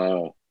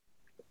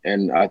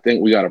I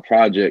think we got a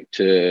project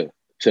to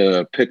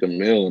pick a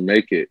meal and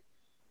make it.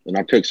 And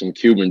I picked some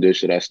Cuban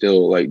dish that I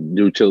still like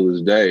do till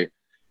this day.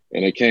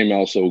 And it came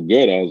out so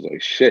good. I was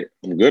like, shit,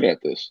 I'm good at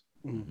this.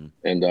 Mm-hmm.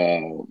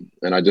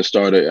 And I just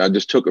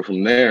took it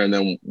from there. And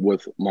then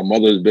with my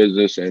mother's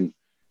business, and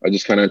I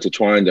just kind of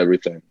intertwined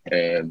everything.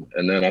 And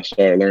then I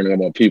started learning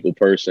about people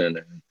person.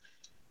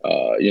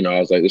 And, I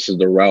was like, this is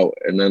the route.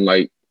 And then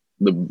like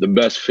the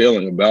best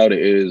feeling about it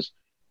is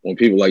when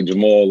people like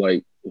Jamal,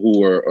 like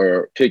who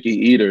are picky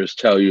eaters,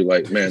 tell you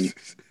like, man,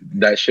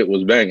 that shit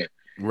was banging.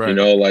 Right.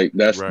 Like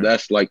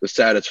that's like the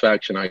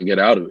satisfaction I get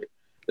out of it.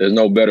 There's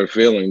no better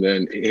feeling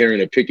than hearing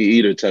a picky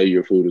eater tell you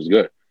your food is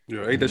good.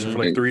 Yeah, I ate that shit for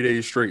like 3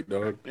 days straight,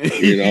 dog.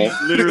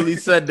 Literally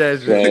said that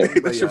So-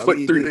 shit. That shit for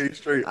like 3 days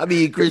straight. I'm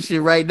eating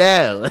Christian right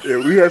now. Yeah,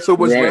 we had so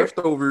much Right.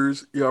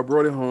 leftovers. Yeah, I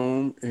brought it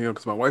home,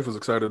 because my wife was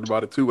excited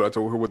about it too. But I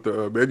told her what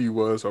the menu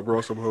was, so I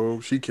brought some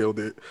home. She killed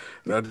it,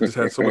 and I just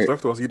had so much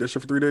leftovers. I eat that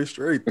shit for 3 days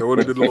straight. Throw it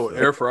in the little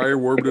air fryer,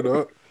 warmed it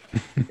up.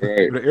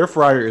 Right. The air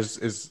fryer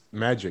is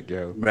magic,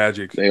 yo.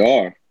 Magic, They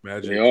are.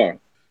 magic, They are.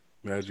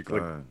 magic.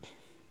 Like,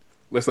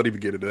 let's not even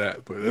get into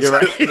that. But that's, You're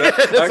right.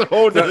 That's a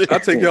whole nother-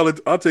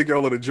 I'll take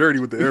y'all on a journey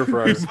with the air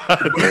fryers.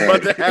 We're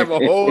about to have a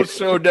whole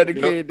show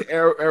dedicated to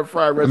air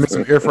fry I made recipes.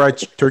 some air fried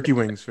turkey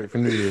wings for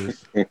New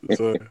Year's.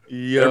 So,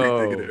 Yo,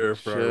 everything in the air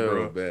fryer, chill,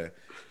 bro. man.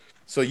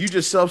 So you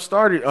just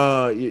self-started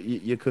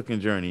your cooking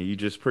journey. You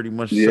just pretty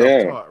much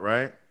Yeah. self-taught,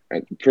 right?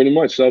 And pretty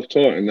much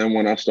self-taught. And then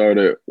when I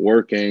started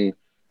working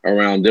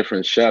around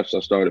different chefs, I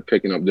started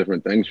picking up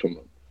different things from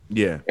them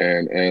Yeah.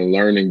 and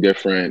learning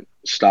different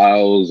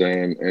styles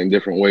and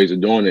different ways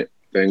of doing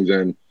things.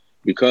 And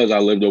because I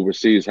lived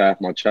overseas half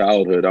my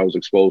childhood, I was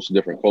exposed to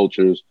different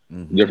cultures,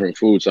 different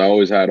foods. So I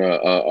always had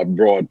a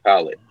broad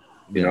palate,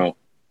 you know.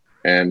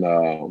 And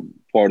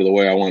part of the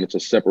way I wanted to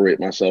separate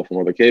myself from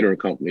other catering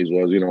companies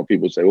was,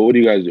 people say, well, what do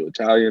you guys do?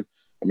 Italian,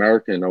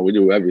 American? No, we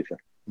do everything.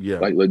 Yeah.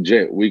 Like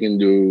legit, we can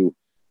do,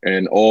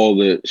 and all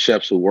the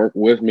chefs who work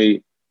with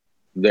me,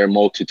 they're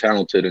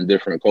multi-talented in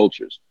different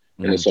cultures,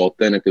 and it's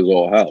authentic as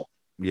all hell.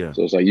 Yeah.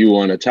 So it's like, you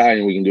want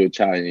Italian, we can do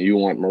Italian. You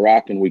want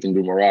Moroccan, we can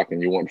do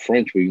Moroccan. You want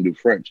French, we can do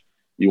French.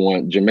 You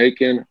want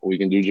Jamaican, we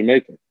can do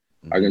Jamaican.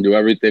 I can do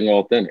everything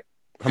authentic.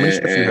 How many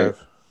chefs you have?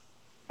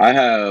 I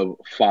have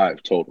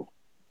 5 total.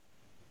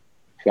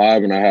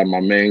 5, and I have my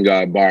main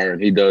guy, Byron.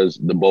 He does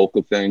the bulk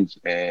of things,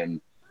 and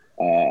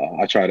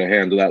I try to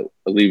handle that,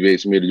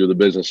 alleviates me to do the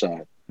business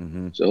side.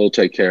 So he'll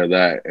take care of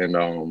that.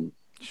 And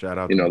Shout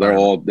out.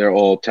 they're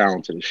all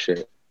talented as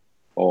shit.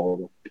 All of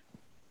them.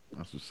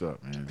 That's what's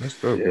up, man. That's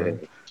dope, Yeah. bro.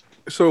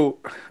 So,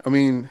 I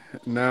mean,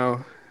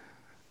 now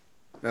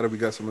that we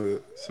got some of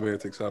the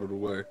semantics out of the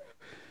way,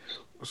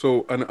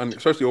 and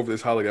especially over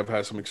this holiday, I've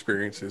had some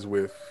experiences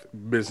with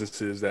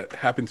businesses that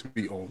happen to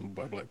be owned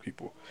by black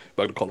people.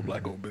 I like to call them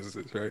black-owned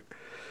businesses, right?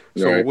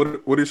 So, Right.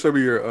 what are some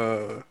of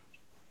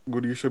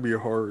your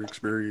horror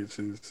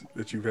experiences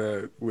that you've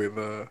had with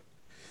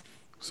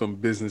some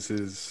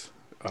businesses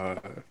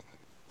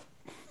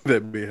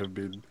that may have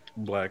been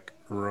black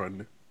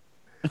run?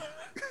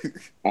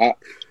 I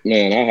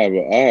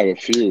I have a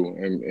few,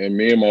 and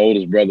me and my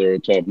oldest brother were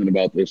talking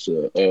about this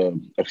a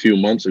few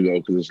months ago,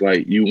 because it's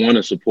like you want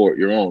to support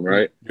your own,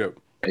 right? Yep.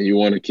 And you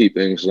want to keep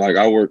things like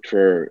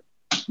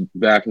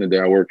back in the day.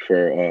 I worked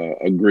for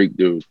a Greek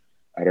dude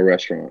at a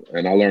restaurant,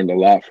 and I learned a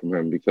lot from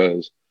him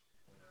because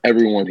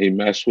everyone he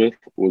messed with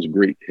was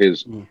Greek.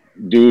 His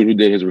dude who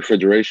did his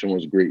refrigeration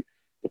was Greek.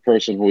 The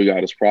person who he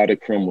got his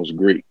product from was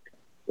Greek.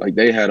 Like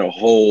they had a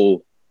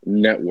whole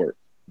network.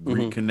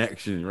 Greek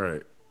connection,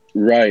 right?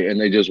 Right, and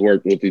they just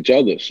worked with each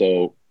other.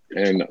 So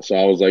I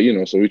was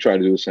like, so we try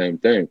to do the same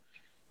thing.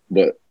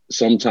 But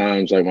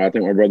sometimes, like I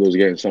think my brother was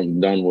getting something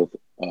done with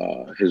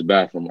his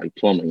bathroom, like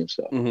plumbing and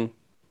stuff. Mm-hmm.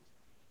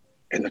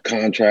 And the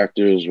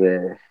contractors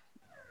were.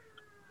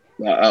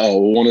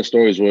 One of the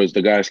stories was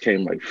the guys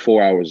came like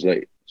 4 hours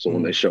late. So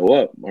when they show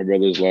up, my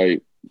brother's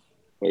like,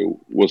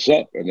 "What's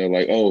up?" And they're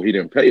like, "Oh, he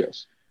didn't pay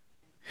us."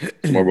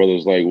 So my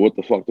brother's like, "What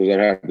the fuck does that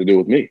have to do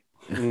with me?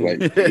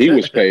 Like he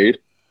was paid."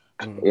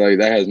 Like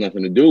that has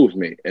nothing to do with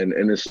me. And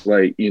it's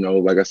like,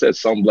 like I said,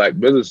 some black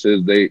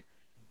businesses, they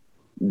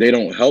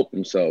don't help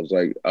themselves.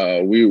 Like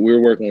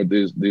we're working with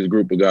these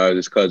group of guys,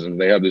 these cousins.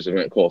 They have this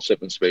event called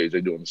Sip and Spades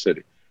they do in the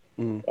city.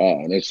 And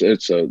it's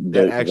a dope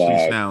That actually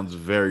vibe. sounds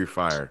very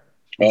fire.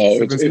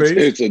 Oh,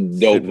 it's a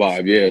dope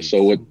vibe. Yeah.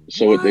 So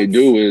what they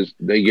do is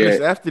they get.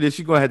 Chris, after this,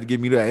 you're gonna have to give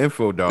me that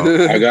info, dog.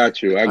 I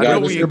got you. I know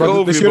we in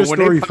COVID, let's hear the but when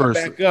story they pop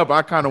first. back up,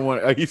 I kind of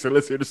want. He said,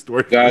 "Let's hear the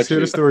story." Let's hear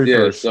the story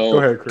first. So, go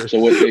ahead, Chris. So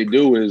what they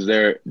do is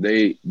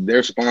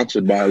they're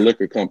sponsored by a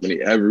liquor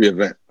company every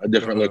event, a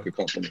different liquor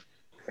company,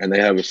 and they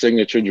have a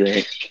signature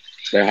drink.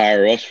 They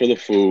hire us for the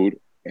food,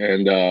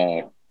 and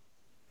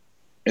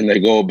they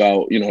go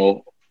about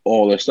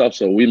all their stuff.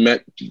 So we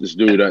met this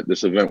dude at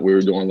this event we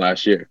were doing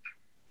last year,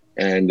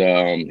 and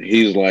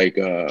he's like,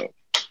 the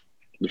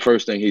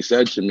first thing he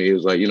said to me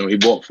was like, he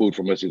bought food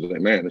from us. He's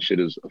like, "Man, this shit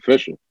is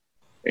official,"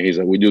 and he's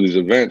like, "We do these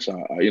events. I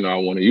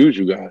want to use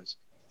you guys.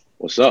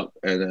 What's up?"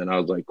 And then I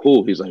was like,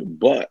 "Cool." He's like,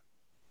 "But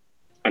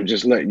I'm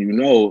just letting you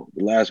know,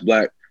 the last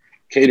black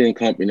catering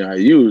company I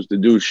used, the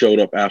dude showed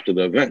up after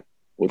the event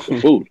with the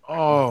food."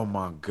 Oh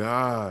my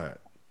god!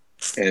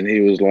 And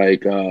he was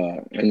like,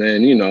 and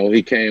then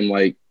he came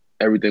like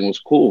everything was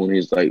cool, and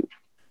he's like,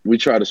 "We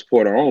try to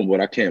support our own, but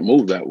I can't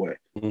move that way."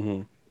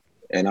 Mm-hmm.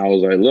 And I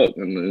was like, "Look,"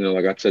 and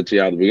like I said to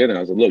you at the beginning,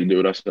 I said, "Look,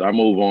 dude," I said, "I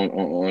move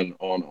on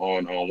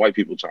white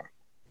people time."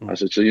 I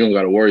said, "So you don't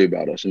got to worry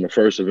about us." And the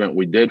first event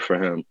we did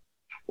for him,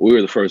 we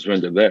were the first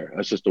vendor there.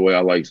 That's just the way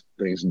I like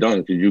things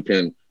done, because you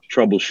can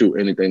troubleshoot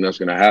anything that's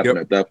going to happen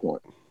at that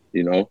point.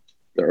 The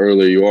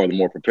earlier you are, the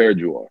more prepared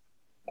you are.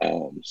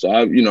 So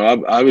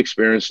I've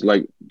experienced,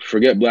 like,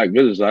 forget black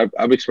business.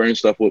 I've experienced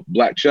stuff with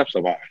black chefs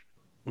I've hired.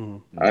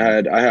 Mm-hmm.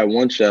 I had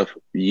one chef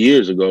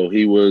years ago.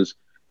 He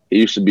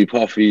used to be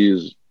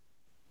Puffy's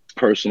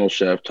personal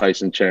chef,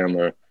 Tyson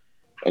Chandler,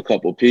 a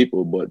couple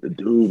people, but the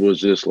dude was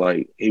just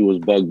like, he was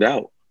bugged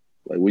out.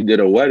 Like, we did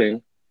a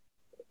wedding,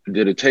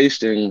 did a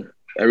tasting,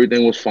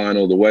 everything was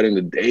final. The wedding,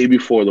 the day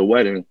before the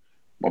wedding,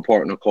 my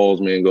partner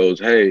calls me and goes,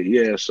 "Hey,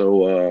 yeah,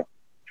 so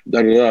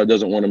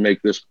doesn't want to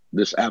make this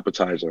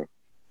appetizer."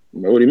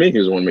 I'm like, "What do you mean he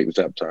doesn't want to make this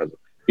appetizer?"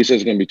 He says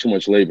it's going to be too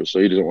much labor, so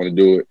he doesn't want to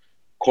do it.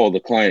 Call the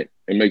client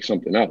and make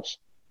something else.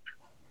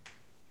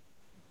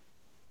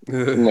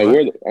 I'm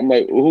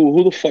like,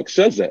 who the fuck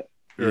says that?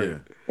 Yeah,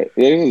 this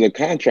is a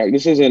contract.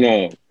 This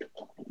isn't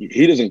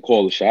he doesn't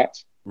call the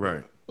shots.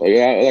 Right.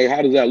 Like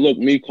how does that look?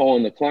 Me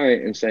calling the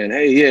client and saying,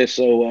 "Hey, yeah,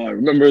 so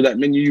remember that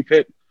menu you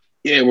picked?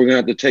 Yeah, we're gonna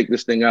have to take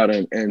this thing out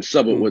and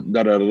sub it with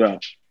da da da da."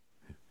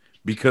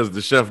 Because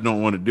the chef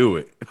don't want to do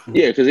it.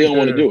 Yeah, because he don't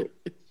want to do it.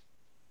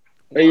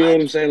 Hey, you know what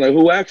I'm saying? Like,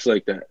 who acts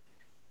like that?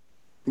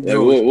 Like,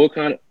 what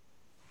kind of?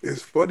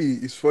 It's funny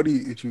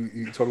that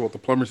you talk about the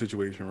plumber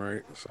situation,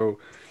 right? So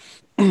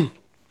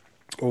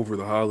over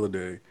the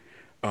holiday,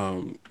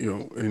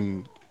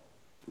 and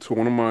so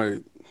one of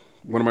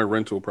my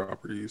rental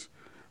properties.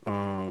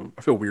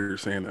 I feel weird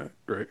saying that,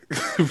 right?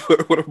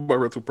 But one of my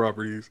rental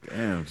properties.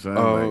 Damn,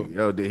 son.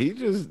 Did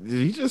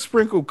he just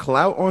sprinkle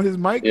clout on his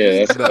mic?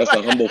 Yeah, that's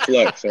a humble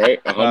flex, right?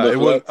 A humble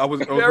flex. I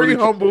was very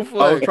really humble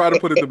flex. I was trying to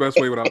put it the best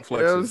way without flexing.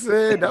 You know what I'm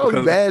saying? That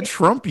was bad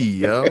Trumpy,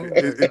 yo.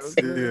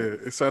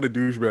 It sounded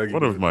douchebaggy.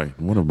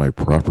 One of my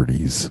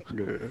properties.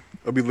 Yeah.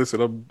 I mean,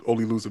 listen, I'm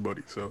only losing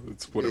money, so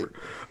it's whatever.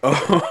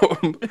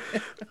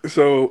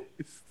 So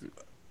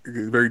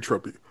very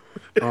Trumpy.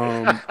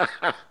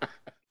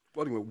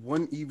 Funny,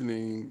 one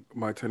evening,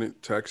 my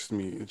tenant texts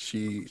me and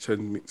she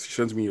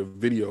sends me a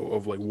video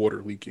of like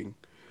water leaking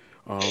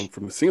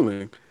from the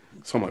ceiling.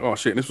 So I'm like, oh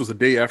shit! And this was the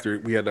day after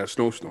we had that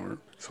snowstorm.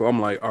 So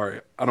I'm like, all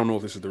right, I don't know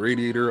if this is the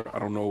radiator. I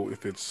don't know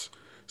if it's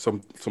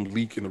some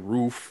leak in the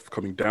roof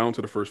coming down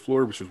to the first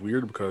floor, which is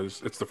weird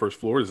because it's the first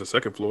floor, there's a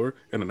second floor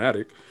and an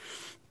attic.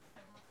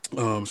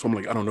 So I'm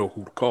like, I don't know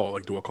who to call.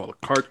 Like, do I call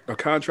a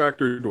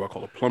contractor? Do I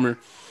call a plumber?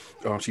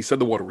 She said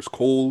the water was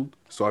cold,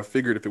 so I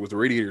figured if it was the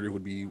radiator, it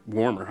would be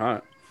warm or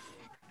hot.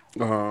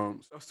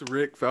 Shouts to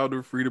Rick, founder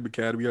of Freedom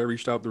Academy. I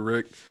reached out to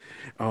Rick,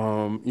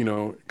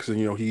 because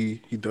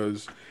he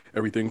does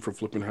everything from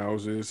flipping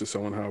houses to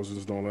selling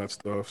houses and all that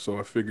stuff. So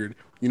I figured,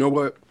 you know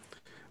what?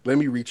 Let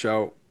me reach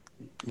out,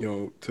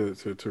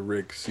 to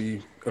Rick,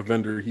 see a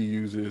vendor he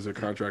uses, a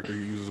contractor he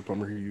uses, a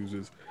plumber he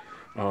uses,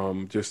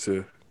 just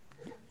to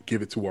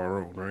give it to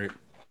our own, right?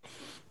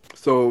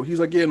 So he's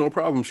like, yeah, no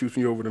problem. Shoots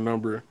me over the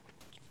number,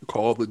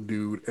 call the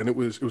dude, and it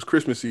was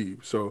Christmas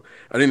Eve, so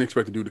I didn't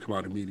expect the dude to come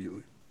out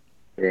immediately.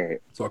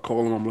 Right. So I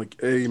call him. I'm like,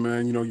 hey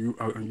man, you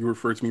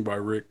referred to me by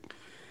Rick,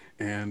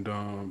 and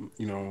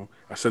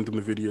I sent him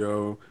the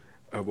video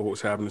of what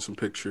was happening, some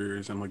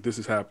pictures. I'm like, this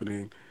is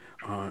happening.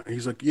 And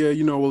he's like, yeah,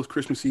 well, it's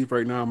Christmas Eve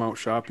right now. I'm out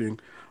shopping.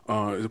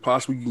 Is it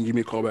possible you can give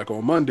me a call back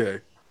on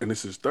Monday? And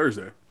this is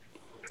Thursday.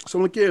 So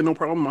I'm like, yeah, no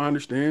problem. I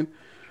understand.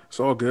 It's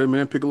all good,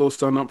 man. Pick a little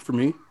sun up for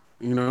me,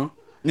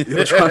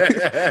 just try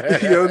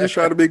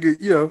to make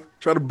it,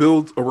 try to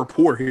build a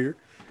rapport here.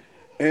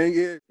 And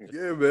yeah,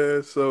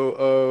 man.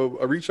 So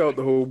I reached out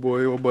to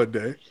homeboy on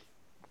Monday,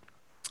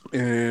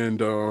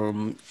 and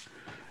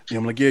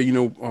I'm like, yeah,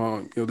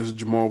 this is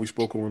Jamal. We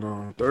spoke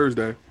on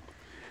Thursday,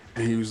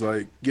 and he was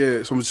like,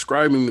 yeah. So I'm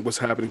describing what's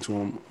happening to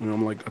him.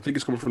 I'm like, I think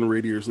it's coming from the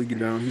radiator, it's leaking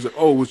down. He's like,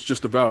 oh, it's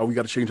just the valve. We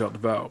got to change out the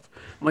valve.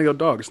 I'm like, yo,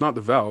 dog, it's not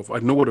the valve. I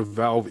know what a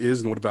valve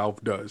is and what a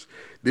valve does.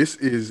 This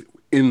is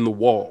in the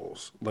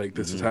walls. Like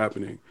this is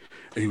happening.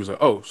 And he was like,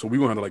 oh, so we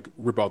gonna have to like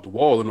rip out the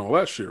wall and all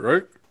that shit,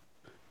 right?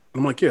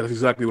 I'm like, yeah, that's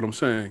exactly what I'm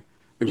saying.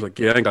 He was like,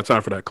 yeah, I ain't got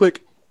time for that.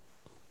 Click.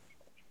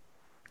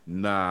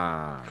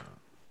 Nah.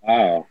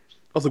 Wow.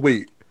 I was like,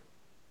 wait.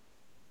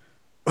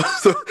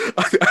 So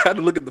I had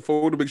to look at the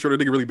phone to make sure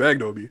the nigga really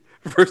bagged on me,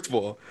 first of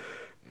all.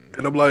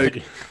 And I'm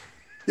like,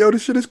 yo,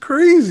 this shit is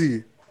crazy. You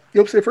know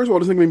what I'm saying? First of all,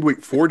 this nigga made me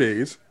wait 4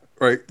 days,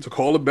 right, to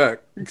call him back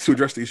to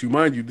address the issue.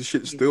 Mind you, this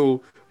shit's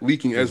still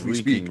leaking as we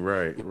speak.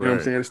 Right. You know what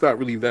I'm saying? It's not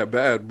really that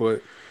bad,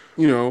 but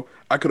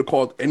I could have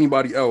called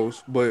anybody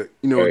else, but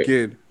Right.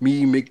 again,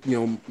 me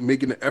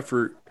making the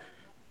effort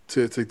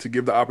to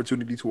give the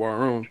opportunity to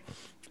our own,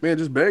 man,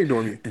 just banged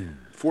on me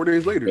 4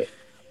 days later.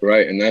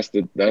 Right, and that's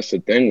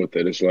the thing with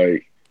it. It's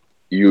like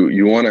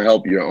you want to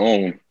help your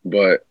own,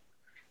 but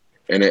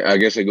I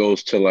guess it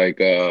goes to like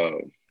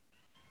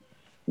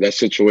that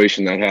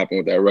situation that happened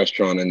with that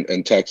restaurant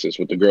in Texas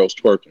with the girls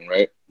twerking,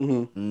 right?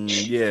 Mm-hmm.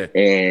 Yeah.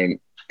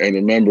 And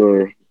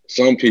remember,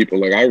 some people,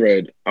 like I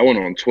went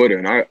on Twitter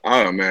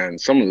and man,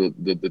 some of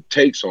the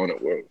takes on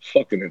it were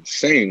fucking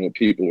insane what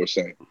people were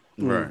saying.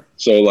 Right.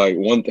 So like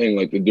one thing,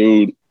 like the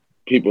dude,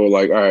 people are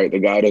like, all right, the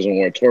guy doesn't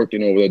want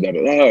twerking over there, da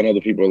da da, and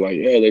other people are like,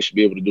 yeah, they should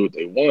be able to do what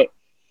they want.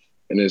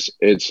 And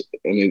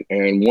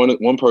and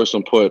one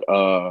person put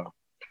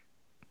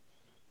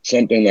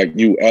something like,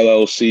 you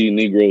LLC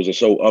Negroes are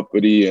so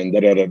uppity and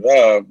da da da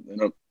da,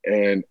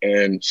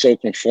 and so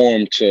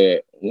conform to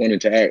wanting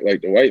to act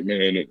like the white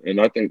man. And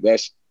I think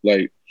that's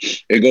like,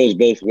 it goes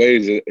both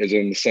ways, as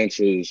in the sense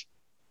is,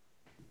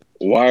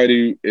 why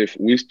if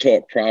we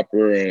talk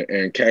proper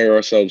and carry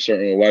ourselves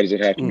certain way, why does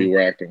it have to be we're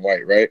acting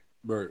white, right?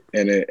 Right.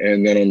 And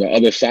then on the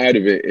other side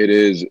of it, it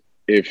is,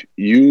 if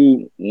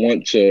you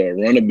want to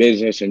run a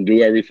business and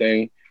do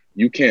everything,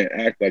 you can't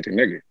act like a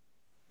nigga.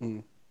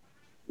 Mm.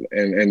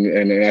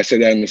 And I say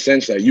that in the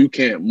sense that you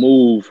can't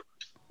move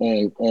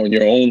on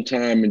your own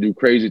time and do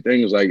crazy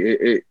things. Like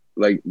it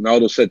like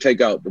Naldo said,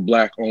 take out the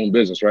black owned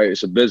business, right?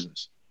 It's a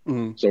business.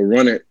 Mm-hmm. So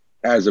run it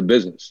as a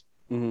business.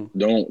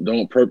 Mm-hmm.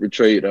 Don't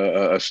perpetrate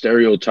a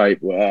stereotype.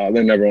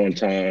 They're never on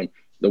time.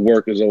 The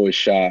work is always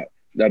shot.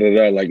 Da da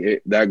da.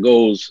 Like that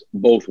goes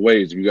both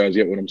ways. If you guys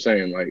get what I'm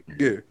saying, like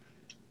yeah.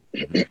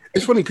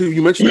 It's funny because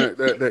you mentioned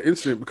that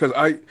incident, because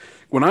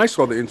when I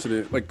saw the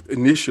incident, like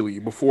initially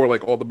before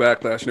like all the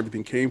backlash and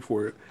everything came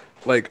for it,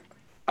 like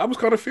I was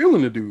kind of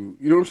feeling the dude.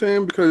 You know what I'm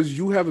saying? Because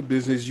you have a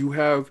business, you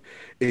have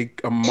a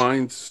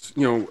mind,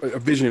 a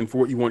vision for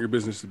what you want your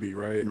business to be,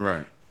 right?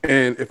 Right.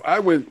 And if I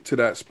went to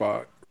that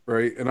spot,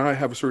 right, and I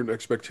have a certain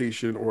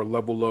expectation or a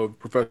level of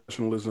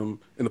professionalism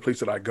in the place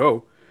that I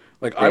go,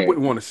 like I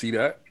wouldn't want to see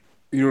that.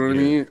 You know what I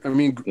mean? I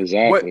mean,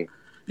 exactly.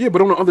 Yeah,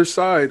 but on the other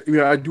side,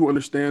 I do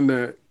understand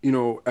that,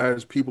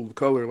 as people of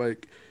color,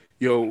 like,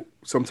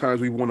 sometimes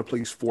we want a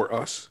place for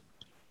us,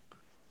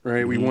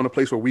 right? Mm-hmm. We want a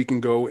place where we can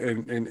go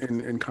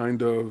and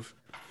kind of,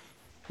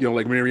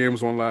 like Marianne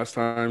was on last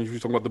time. She was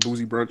talking about the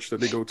bougie brunch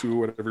that they go to,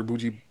 whatever,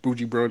 bougie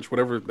brunch,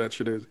 whatever that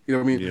shit is. You know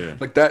what I mean? Yeah.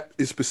 Like that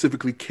is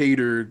specifically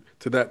catered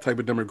to that type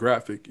of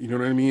demographic. You know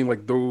what I mean?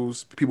 Like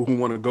those people who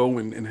want to go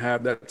and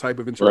have that type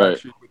of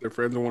interaction with their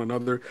friends and one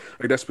another.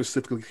 Like that's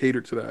specifically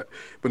catered to that.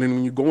 But then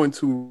when you go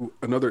into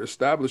another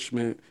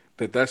establishment,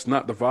 that's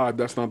not the vibe,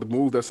 that's not the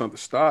move, that's not the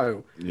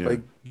style. Yeah.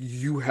 Like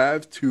you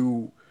have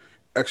to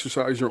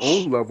exercise your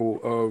own level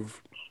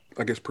of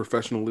I guess,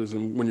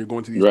 professionalism when you're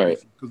going to these Right.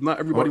 places, because not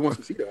everybody wants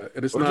to see that,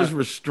 and it's Or not just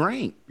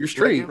restraint. you're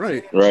straight, Like,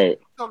 right? Right.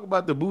 Talk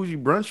about the bougie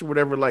brunch or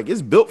whatever. Like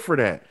it's built for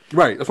that.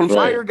 Right. That's what I'm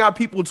saying. Right. Fire got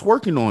people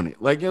twerking on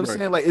it. Like you know what I'm Right.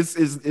 saying. Like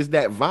it's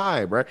that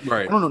vibe, right?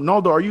 Right. I don't know.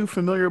 Naldo, are you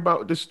familiar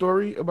about this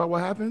story about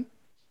what happened?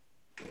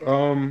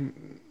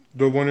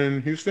 The one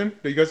in Houston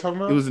that you guys talking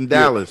about? It was in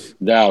Dallas.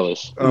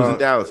 Dallas. It was in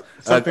Dallas.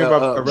 Something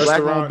about a black-owned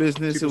restaurant,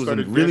 business. It people was a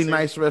started really dancing.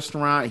 nice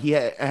restaurant. I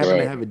happened to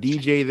Right. have a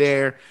DJ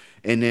there,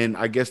 and then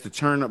I guess the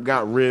turn up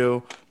got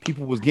real.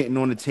 People was getting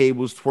on the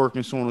tables,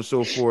 twerking, so on and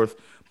so forth.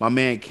 My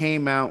man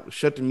came out,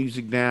 shut the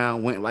music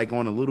down, went like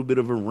on a little bit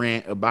of a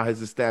rant about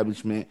his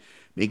establishment,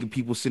 making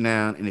people sit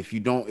down. And if you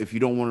don't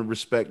want to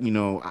respect,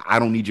 I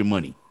don't need your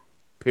money.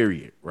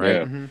 Period. Right.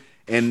 Yeah. Mm-hmm.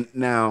 And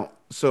now,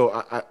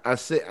 so I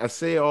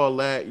say all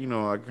that,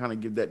 I kind of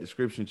give that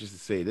description just to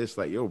say this,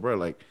 like, yo, bro,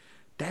 like,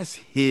 that's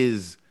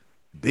his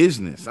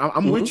business.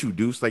 I'm with you,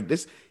 Deuce. Like,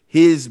 this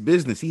his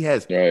business. He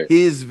has Right.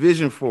 his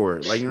vision for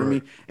it. Like, you know what I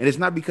mean? And it's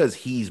not because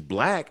he's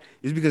black.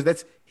 It's because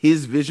that's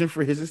his vision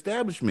for his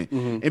establishment.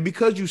 And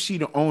because you see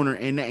the owner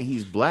and that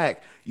he's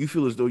black, you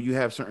feel as though you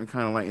have certain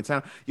kind of like in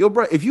town. Yo,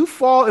 bro, if you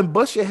fall and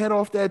bust your head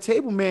off that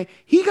table, man,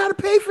 he got to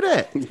pay for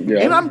that.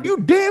 Yeah. And you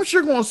damn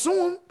sure going to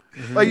sue him.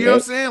 Like, you know what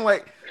I'm saying?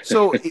 Like,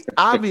 so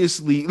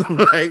obviously, like, you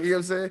know what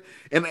I'm saying?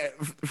 And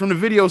from the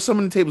video, some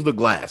of the tables look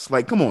glass.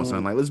 Like, come on,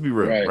 son. Like, let's be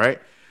real, right?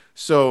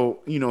 So,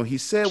 he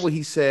said what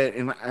he said,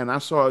 and I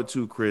saw it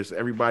too, Chris.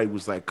 Everybody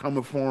was like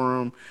coming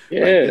for him,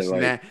 like this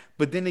and that.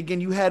 But then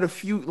again, you had a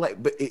few,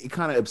 like, but it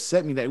kind of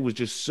upset me that it was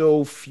just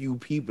so few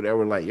people that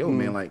were like, yo,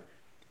 man, like,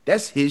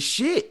 that's his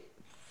shit.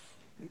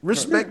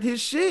 Respect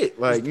his shit.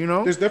 Like,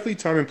 There's definitely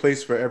time and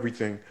place for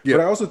everything. Yeah.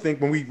 But I also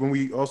think when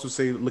we also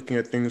say looking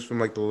at things from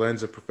like the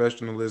lens of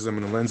professionalism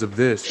and the lens of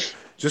this,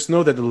 just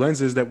know that the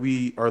lenses that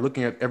we are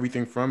looking at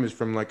everything from is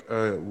from like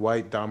a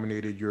white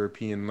dominated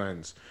European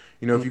lens.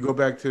 If you go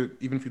back to,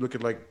 even if you look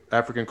at like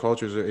African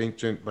cultures or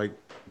ancient, like,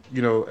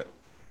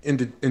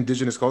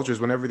 indigenous cultures,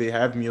 whenever they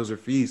have meals or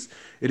feasts,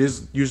 it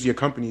is usually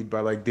accompanied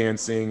by like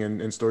dancing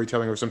and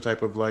storytelling or some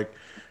type of like,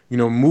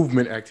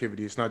 movement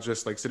activity. It's not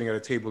just like sitting at a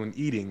table and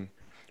eating,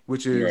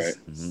 which is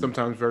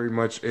sometimes very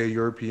much a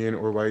European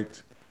or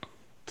white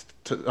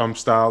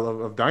style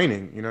of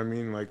dining. You know what I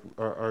mean? Like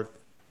our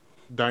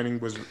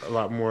dining was a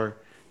lot more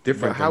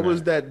different. But how than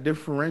was that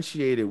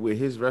differentiated with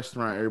his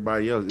restaurant,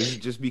 everybody else? Is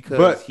it just because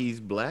But- he's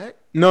black?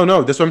 No,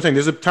 that's what I'm saying.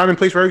 There's a time and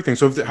place for everything.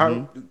 So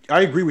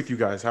I agree with you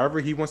guys.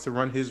 However he wants to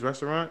run his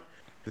restaurant,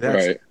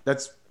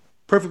 that's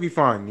perfectly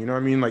fine. You know what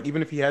I mean? Like,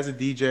 even if he has a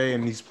DJ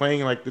and he's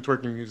playing like the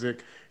twerking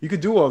music, you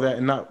could do all that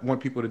and not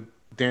want people to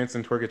dance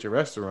and twerk at your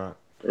restaurant.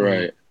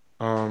 Right.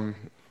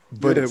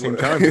 But at the same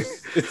time,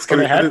 it's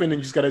gonna happen, and you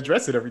just gotta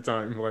address it every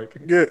time. Like,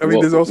 Yeah, I mean,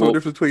 there's also a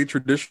difference between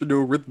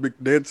traditional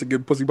rhythmic dancing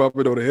and pussy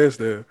popping on a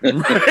hairstand. No,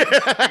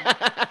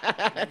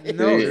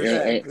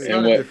 and it's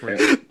not a what-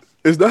 difference.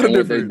 It's not a And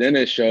what they difference.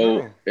 didn't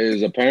show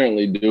is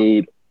apparently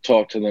dude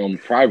talked to them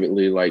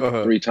privately like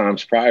 3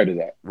 times prior to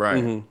that.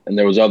 Right. And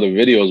there was other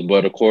videos,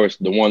 but of course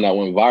the one that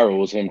went viral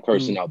was him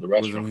cursing out the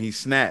Was restaurant. when he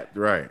snapped,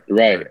 right.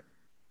 Right.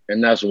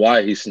 And that's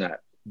why he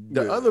snapped.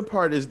 The other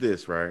part is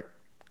this, right?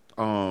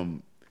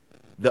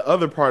 The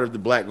other part of the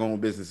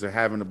black-owned business or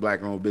having a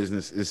black-owned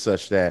business is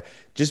such that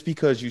just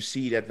because you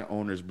see that the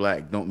owner's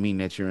black don't mean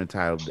that you're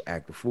entitled to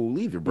act a fool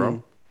either,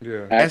 bro.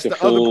 yeah, That's Act a the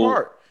fool, other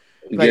part.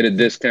 Get a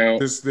discount.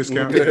 this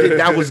count.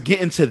 That was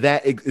getting to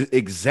that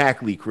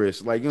exactly,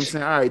 Chris. Like, you know what I'm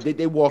saying? All right,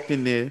 they walked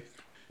in there.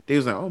 They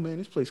was like, oh, man,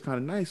 this place kind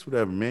of nice,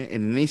 whatever, man.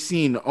 And then they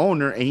seen the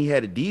owner, and he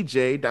had a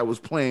DJ that was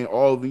playing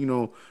all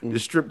the, the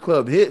strip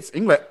club hits.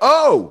 And you're like,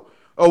 oh,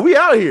 we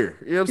out here.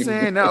 You know what I'm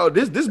saying? Now,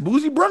 this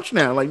boozy brunch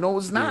now. Like, no,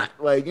 it's not.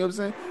 Like, you know what I'm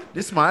saying?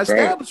 This is my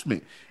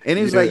establishment. And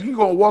he's like, you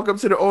going to walk up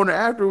to the owner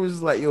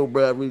afterwards, like, yo,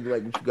 bro, I really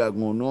like what you got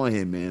going on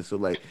here, man. So,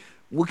 like,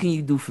 what can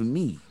you do for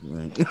me?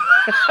 Like,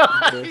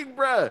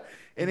 bruh.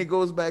 And it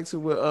goes back to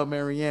what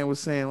Marianne was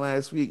saying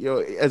last week. Yo,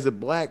 as a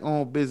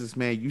black-owned business,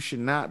 man, you should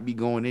not be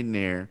going in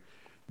there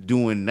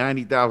doing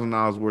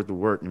 $90,000 worth of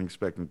work and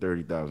expecting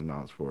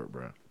 $30,000 for it,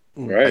 bro.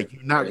 Right.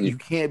 Like, you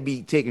can't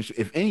be taking.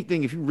 If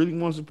anything, if you really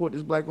want to support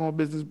this black-owned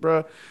business,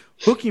 bro,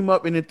 hook him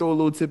up and then throw a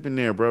little tip in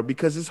there, bro,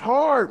 because it's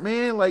hard,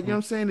 man. Like, you know what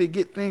I'm saying, to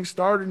get things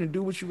started and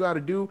do what you got to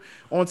do.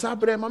 On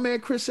top of that, my man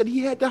Chris said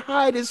he had to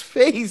hide his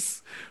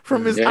face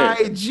from his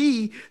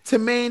IG to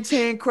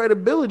maintain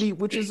credibility,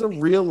 which is a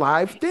real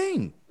live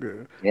thing. Yeah.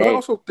 But I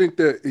also think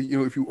that,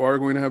 if you are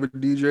going to have a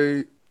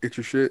DJ, it's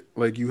your shit.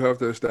 Like, you have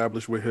to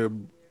establish with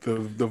him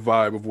the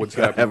vibe of what's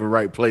happening. Have a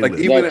right playlist. Like,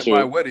 even at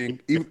my wedding,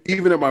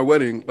 even at my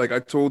wedding, like, I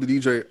told the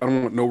DJ, I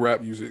don't want no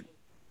rap music.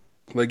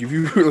 Like, if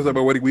you was at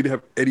my wedding, we'd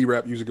have any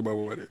rap music at my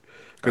wedding,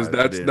 because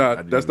that's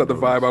not the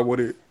vibe I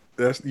wanted.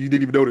 You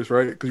didn't even notice,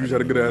 right? Because you just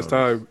had a good ass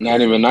time.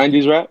 Not even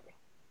 90s rap?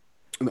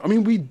 I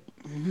mean, we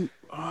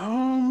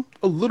a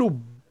little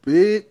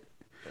bit.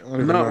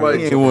 Not like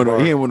he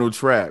ain't want no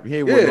trap. He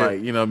ain't want,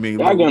 like, you know what I mean?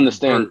 I can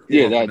understand.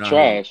 Yeah, that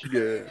trash.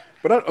 Yeah.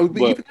 But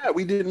even that,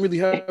 we didn't really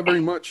have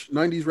very much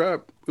 90s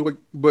rap. Like,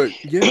 but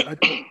yeah,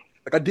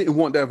 like I didn't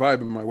want that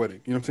vibe in my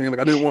wedding. You know what I'm saying? Like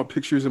I didn't want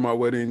pictures in my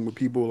wedding with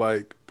people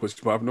like push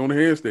popping on the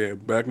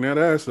handstand, backing that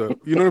ass up.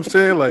 You know what I'm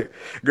saying? Like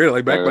great,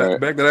 like back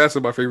that ass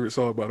up, my favorite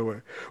song, by the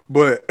way.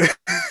 But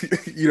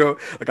you know,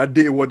 like I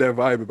didn't want that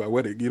vibe in my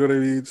wedding. You know what I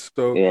mean?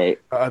 So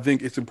I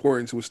think it's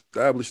important to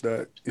establish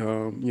that.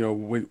 You know,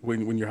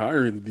 when you're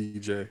hiring the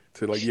DJ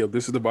to like, yeah,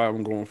 this is the vibe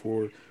I'm going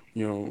for.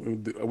 You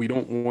know, we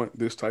don't want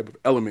this type of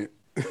element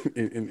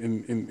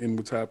in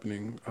what's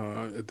happening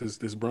at this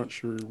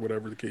brunch or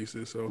whatever the case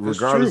is. So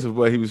regardless of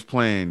what he was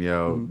playing,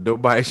 yo,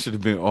 nobody should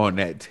have been on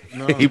that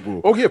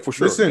table. Oh yeah, for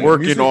sure. Listen,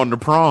 working music, on the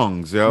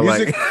prongs, yo.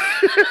 Music,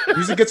 like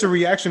music gets a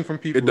reaction from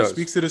people. It does. It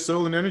speaks to the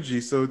soul and energy.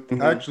 So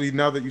actually,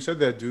 now that you said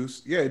that,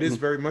 Deuce, yeah, it is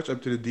very much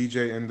up to the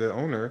DJ and the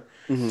owner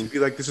to be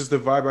like, this is the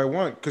vibe I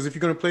want. Because if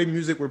you're gonna play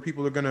music where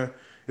people are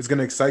it's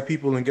gonna excite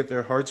people and get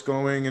their hearts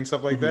going and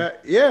stuff like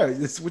that, yeah,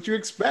 it's what you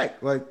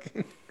expect. Like.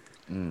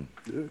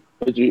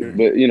 But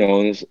you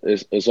know,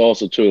 it's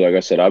also true. Like I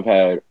said, I've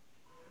had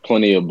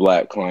plenty of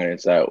black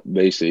clients that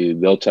basically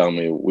they'll tell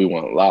me we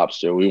want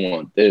lobster, we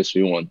want this,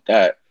 we want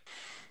that,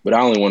 but I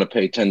only want to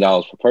pay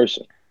 $10 per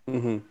person.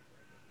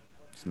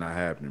 it's not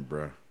happening,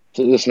 bro.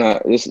 So it's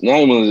not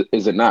even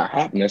is it not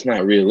happening? It's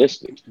not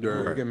realistic.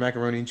 I get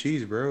macaroni and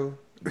cheese, bro.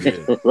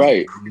 Yeah.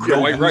 Right. No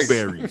white rice.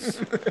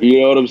 blueberries.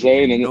 You know what I'm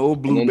saying? And no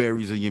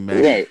blueberries in your mac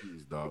and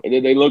cheese, dog. And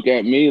then they look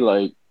at me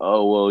like,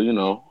 oh well, you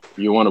know,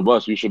 you're one of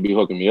us. You should be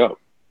hooking me up.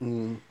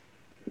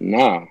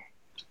 Nah,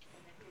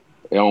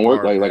 it don't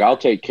work like I'll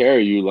take care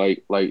of you.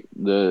 Like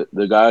the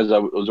guys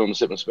that was on the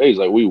Sip and Spades,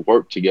 like we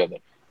worked together,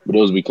 but it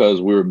was because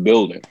we were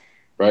building,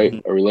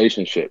 right, a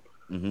relationship.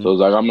 So it's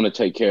like I'm gonna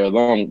take care of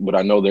them, but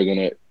I know they're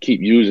gonna keep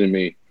using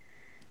me.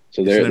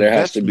 So there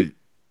has to be,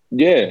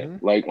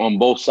 like on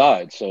both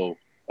sides. So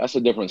that's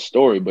a different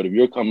story. But if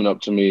you're coming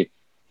up to me,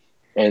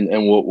 and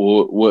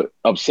what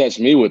upsets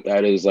me with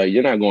that is like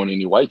you're not going to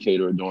any white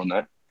caterer doing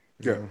that.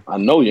 Yeah, I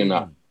know you're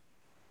not.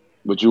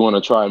 But you want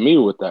to try me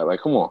with that?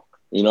 Like, come on,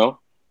 you know?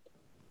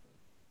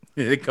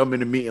 Yeah, they come in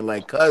the meeting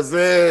like,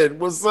 cousin,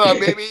 what's up,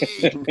 baby?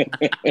 Especially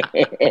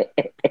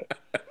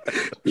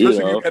if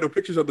you had no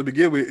pictures at the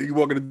beginning with. You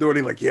walk in the door and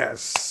they're like,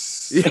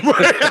 yes.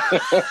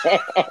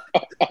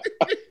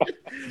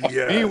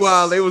 Yes.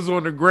 Meanwhile, they was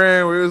on the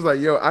ground where it was like,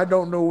 yo, I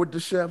don't know what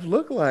the chef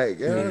look like.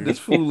 Yeah, this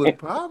food look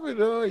popping.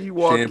 You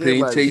walk Champagne,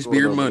 in like, taste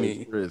beer,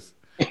 money.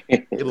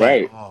 You're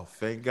like, oh,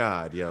 thank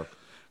God, yo.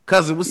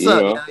 Cousin, what's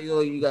up?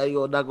 You got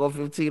your knock on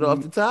 15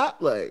 off the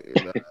top? Like,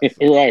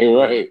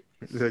 right.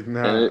 Like,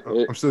 nah,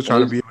 I'm still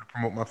trying to be able to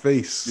promote my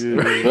face. Yeah.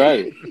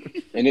 Right.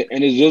 And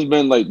it's just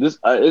been like this.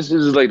 It's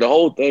just like the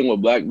whole thing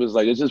with black business.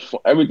 Like, it's just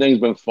everything's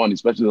been funny,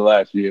 especially the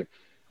last year.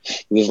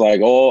 It's like,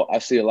 I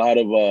see a lot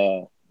of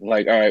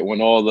like, all right,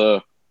 when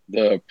all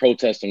the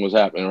protesting was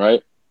happening,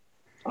 right?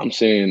 I'm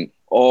seeing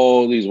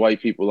all these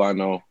white people I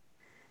know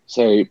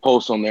say,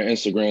 post on their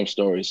Instagram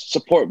stories,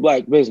 support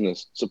black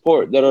business,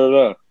 support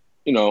da-da-da.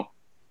 You know,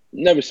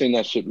 never seen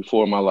that shit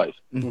before in my life.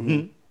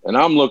 And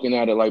I'm looking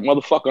at it like,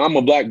 motherfucker, I'm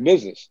a black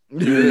business.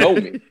 You know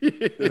me.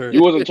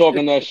 You wasn't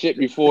talking that shit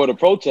before the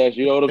protest.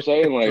 You know what I'm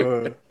saying?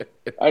 Like,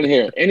 I didn't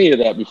hear any of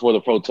that before the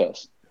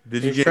protest.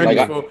 Did you get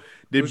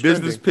did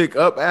business pick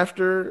up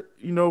after,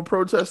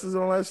 protesters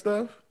and all that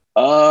stuff?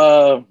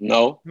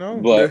 No.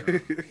 But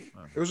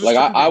it was just like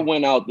I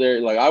went out there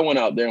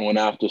and went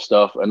after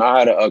stuff, and I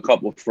had a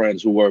couple of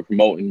friends who were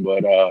promoting,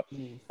 but I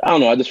don't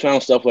know, I just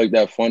found stuff like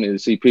that funny to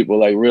see people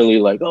like really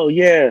like, oh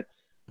yeah,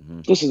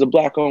 this is a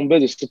black owned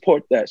business,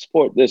 support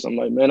this. I'm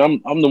like, man,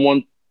 I'm the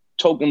one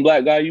token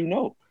black guy you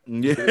know.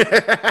 Yeah.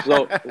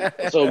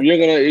 So if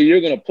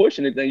you're gonna push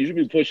anything, you should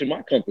be pushing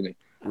my company.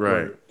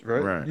 Right.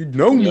 You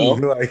know me,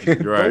 like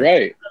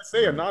right.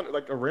 Say not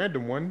like a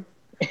random one.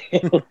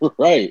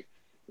 Right.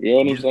 You know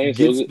what I'm saying?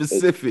 Get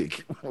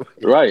specific.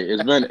 Right.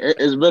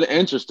 It's been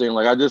interesting.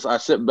 Like I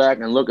sit back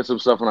and look at some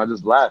stuff and I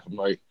just laugh. I'm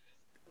like,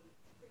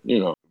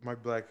 my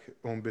black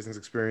owned business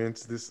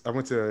experience. I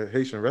went to a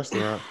Haitian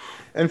restaurant,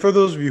 and for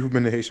those of you who've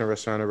been to a Haitian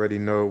restaurant already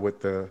know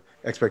what the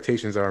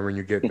expectations are when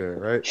you get there,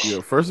 right?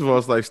 Yeah. First of all,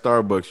 it's like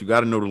Starbucks. You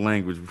got to know the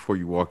language before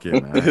you walk in.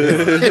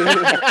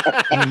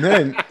 And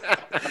then,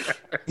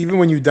 even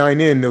when you dine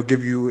in,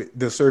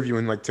 they'll serve you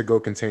in like to-go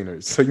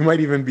containers. So you might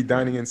even be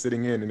dining in,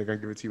 sitting in, and they're gonna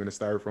give it to you in a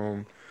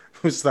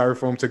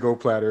styrofoam to-go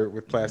platter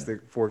with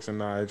plastic forks and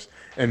knives,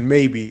 and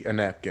maybe a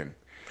napkin.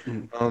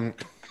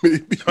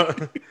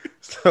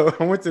 So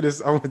I went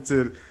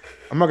to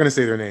I'm not gonna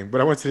say their name, but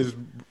I went to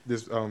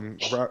this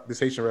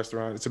Haitian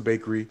restaurant. It's a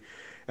bakery,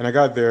 and I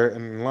got there,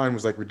 and the line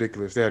was like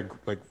ridiculous. They had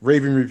like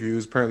raving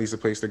reviews. Apparently, it's a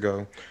place to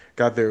go.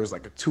 Got there, it was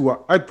like a 2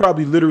 hour. I'd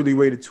probably literally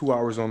waited 2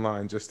 hours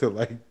online just to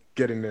like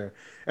get in there,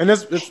 and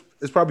it's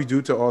probably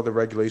due to all the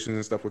regulations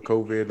and stuff with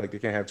COVID. Like they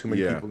can't have too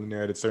many people in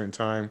there at a certain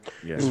time.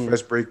 Yeah. It's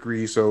fresh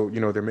bakery, so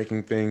they're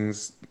making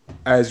things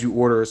as you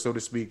order, so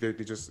to speak. They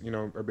just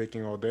are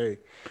baking all day.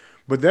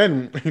 But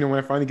then, when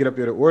I finally get up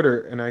there to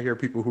order and I hear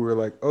people who are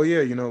like, oh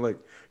yeah, like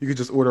you could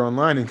just order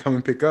online and come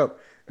and pick up.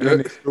 And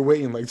then they're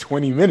waiting like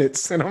 20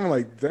 minutes. And I'm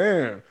like,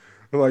 damn.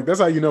 Like, that's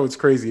how you know it's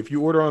crazy. If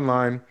you order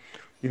online,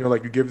 You know,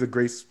 like you give the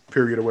grace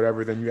period or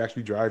whatever, then you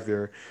actually drive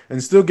there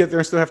and still get there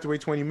and still have to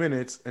wait 20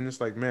 minutes. And it's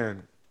like,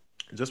 man,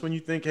 just when you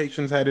think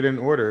Haitians had it in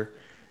order,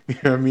 you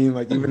know what I mean?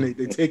 Like even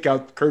they take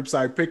out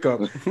curbside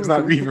pickup. It's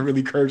not even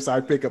really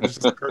curbside pickup. It's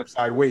just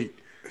curbside wait.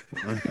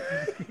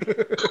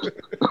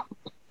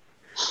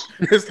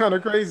 It's kind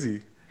of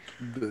crazy.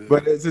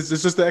 But it's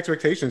just the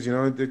expectations, you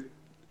know?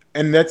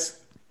 And that's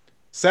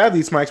sadly,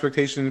 it's my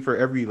expectation for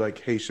every like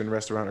Haitian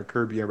restaurant or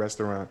Caribbean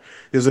restaurant.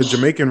 There's a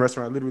Jamaican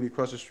restaurant literally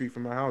across the street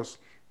from my house.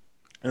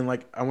 And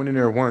like I went in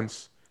there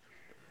once.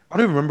 I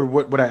don't even remember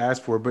what I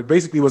asked for, but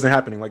basically it wasn't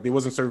happening. Like they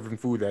wasn't serving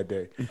food that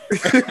day. We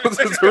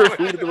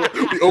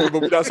open,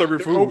 but we're not serving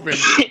food. Open,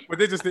 but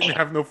they just didn't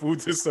have no food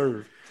to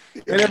serve.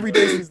 And every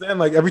day since then,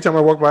 like every time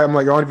I walk by, I'm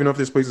like, I don't even know if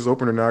this place is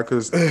open or not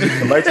because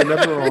the lights are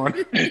never on.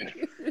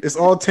 It's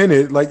all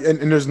tinted, like,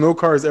 and there's no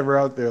cars ever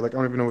out there. Like I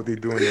don't even know what they're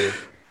doing there.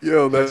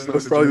 Yo, that's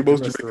probably the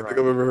most Jamaican thing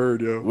I've ever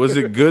heard, yo. Was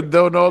it good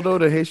though, Naldo,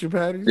 the Haitian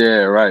patties?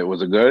 Yeah, right.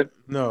 Was it good?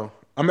 No,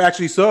 I'm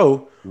actually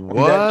so.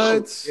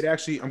 What? It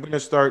actually, I'm gonna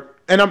start,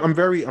 and I'm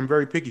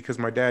very picky because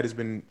my dad's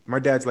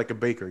like a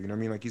baker. You know what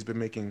I mean? Like he's been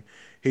making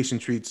Haitian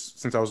treats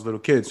since I was a little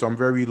kid. So I'm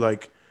very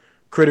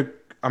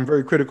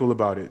critical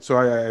about it. So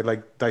I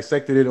like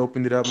dissected it,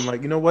 opened it up. I'm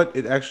like, you know what?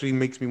 It actually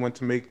makes me want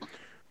to make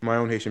my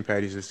own Haitian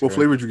patties this year. What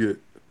flavor did you get?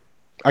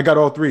 I got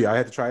all three. I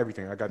had to try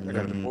everything. I got the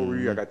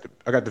pori,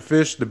 I got the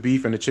fish, the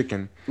beef, and the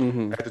chicken. I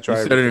had to try.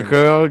 You said it in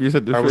curl. You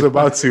said the I was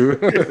about to,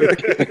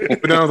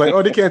 but then I was like,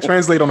 "Oh, they can't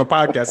translate on the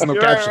podcast. No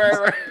captions.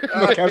 Right.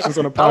 No captions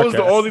on the podcast." I was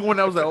the only one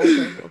that was like,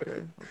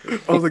 okay.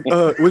 I was like,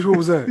 which one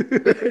was that?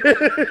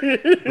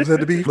 Was that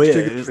the beef? But yeah,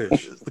 chicken? it's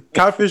the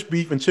codfish,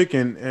 beef, and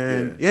chicken.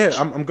 And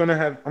I'm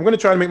gonna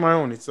try to make my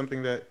own. It's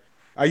something that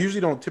I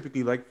usually don't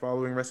typically like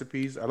following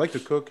recipes. I like to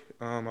cook.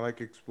 I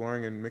like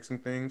exploring and mixing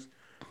things,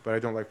 but I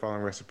don't like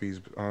following recipes.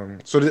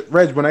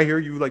 Reg, when I hear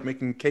you like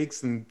making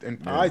cakes and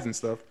pies and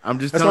stuff,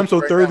 that's why I'm so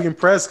thoroughly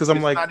impressed because I'm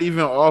it's like, not even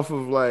off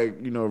of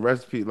like, you know,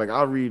 recipes. Like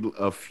I'll read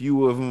a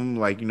few of them,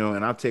 like, you know,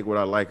 and I'll take what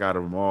I like out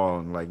of them all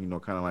and like, you know,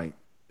 kind of like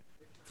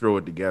throw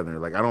it together.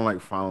 Like I don't like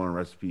following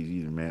recipes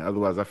either, man.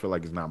 Otherwise, I feel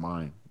like it's not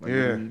mine. Like,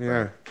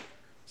 yeah.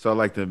 So I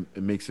like to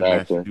mix and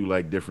match and do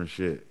like different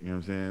shit. You know what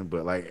I'm saying?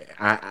 But like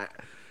I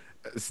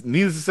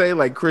needless to say,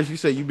 like Chris, you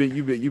say you've been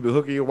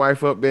hooking your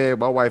wife up, man.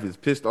 My wife is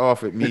pissed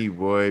off at me,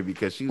 boy,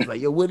 because she was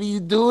like, "Yo, what are you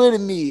doing to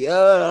me?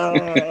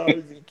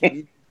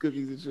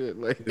 Cookies and shit."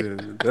 Like, Yeah,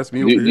 that's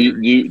me.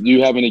 Do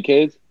you have any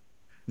kids?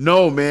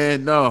 no,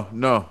 man,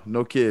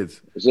 no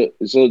kids. So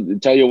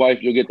tell your wife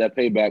you'll get that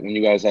payback when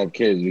you guys have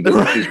kids because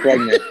when she's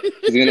pregnant,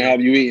 she's gonna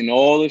have you eating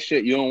all the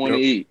shit you don't want to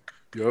eat.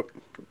 Yep.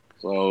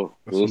 So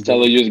let's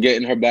tell her you're just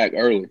getting her back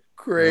early.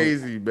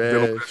 Crazy,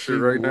 man. Shit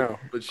right now.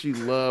 But she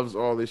loves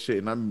all this shit,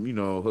 and I'm, you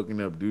know, hooking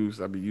up Deuce.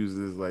 I be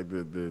using this like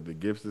the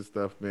gifts and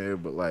stuff, man.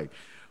 But like,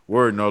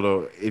 word no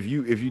though. If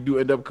you do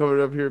end up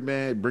coming up here,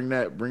 man, bring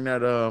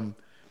that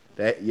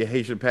your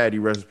Haitian patty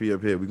recipe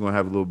up here. We're gonna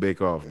have a little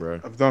bake off, bro.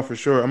 I've done for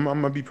sure. I'm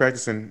gonna be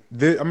practicing.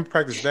 I'm gonna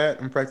practice that.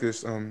 I'm gonna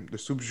practice the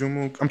soup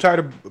jumu. I'm tired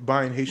of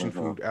buying Haitian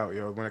food out,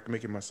 yo. When I can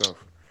make it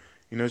myself,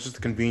 you know, it's just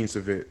the convenience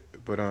of it.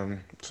 But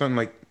something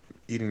like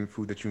eating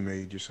food that you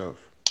made yourself.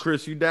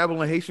 Chris, you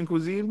dabble in Haitian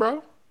cuisine,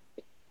 bro?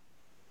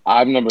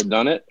 I've never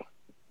done it,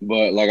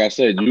 but like I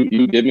said,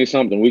 you give me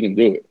something, we can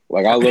do it.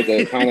 Like I look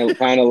at kind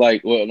of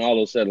like what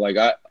Naldo said. Like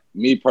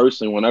me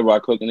personally, whenever I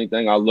cook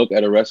anything, I look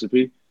at a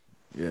recipe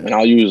and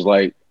I'll use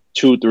like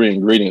 2-3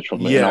 ingredients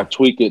from it, and I'll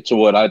tweak it to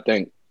what I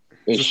think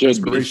it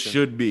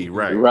should be.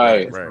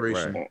 Right.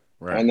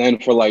 And then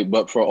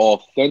but for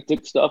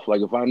authentic stuff,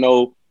 like if I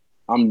know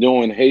I'm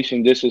doing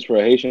Haitian dishes for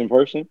a Haitian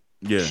person,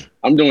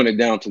 I'm doing it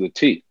down to the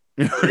T.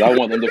 I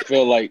want them to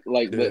feel like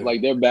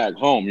they're back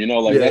home, you know,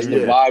 like that's the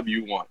vibe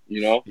you want,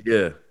 you know?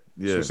 Yeah.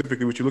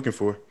 Specifically what you're looking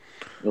for.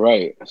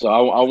 Right. So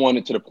I want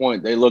it to the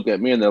point they look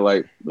at me and they're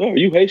like, "Oh, are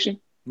you Haitian?"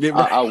 Yeah,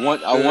 right. I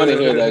want to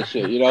hear that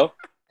shit, you know?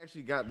 I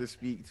actually got to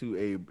speak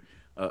to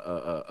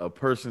a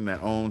person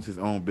that owns his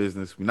own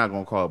business. We're not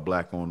gonna call it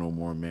black owned no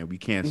more, man. We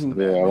can't.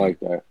 Yeah, I like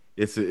that.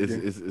 It's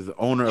the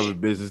owner of a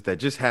business that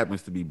just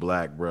happens to be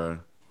black, bro.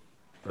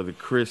 Brother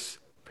Chris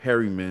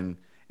Perryman.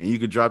 And you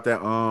could drop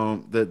that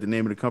the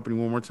name of the company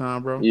one more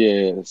time, bro.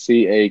 Yeah,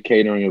 CA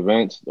Catering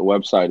Events. The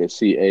website is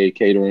CA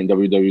Catering,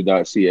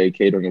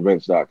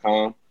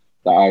 www.cateringevents.com.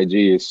 The IG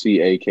is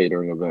CA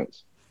Catering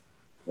Events.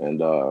 And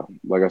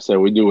like I said,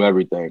 we do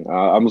everything.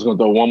 I'm just gonna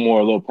throw one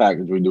more little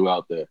package we do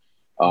out there.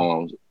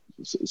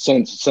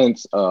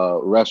 Since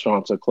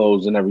restaurants are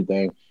closed and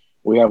everything,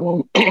 we have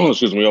one.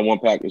 Excuse me, we have one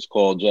package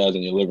called Jazz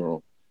in Your Living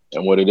Room.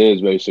 And what it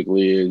is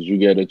basically is you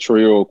get a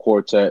trio or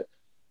quartet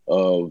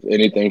of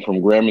anything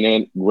from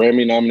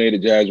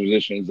Grammy-nominated jazz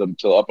musicians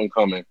until up and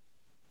coming,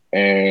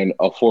 and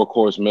a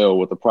 4-course meal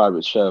with a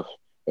private chef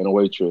and a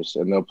waitress,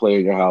 and they'll play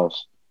in your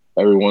house.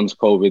 Everyone's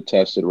COVID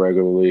tested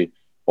regularly.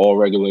 All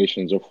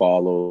regulations are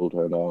followed,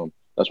 and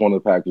that's one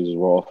of the packages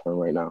we're offering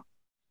right now.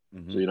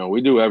 Mm-hmm. So, you know,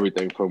 we do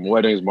everything from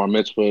weddings, bar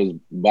mitzvahs,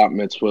 bat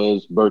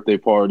mitzvahs, birthday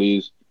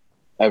parties,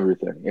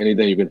 everything,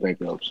 anything you can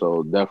think of.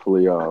 So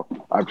definitely, I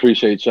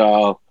appreciate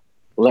y'all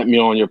let me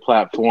on your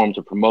platform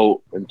to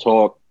promote and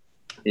talk.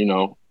 You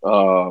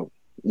know,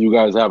 you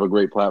guys have a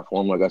great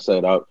platform. Like I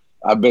said,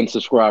 I've been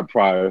subscribed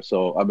prior,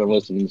 so I've been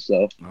listening to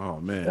stuff. Oh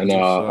man, And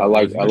I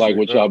like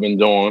what y'all been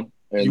doing.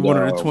 And you one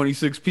of the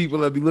 26 people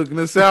that be looking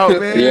us out,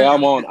 man. Yeah,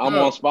 I'm on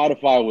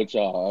Spotify with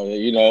y'all.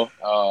 You know,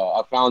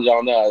 I found y'all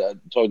on there. I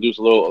told Deuce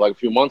a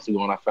few months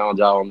ago, and I found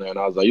y'all on there, and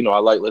I was like, you know, I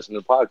like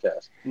listening to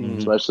podcasts,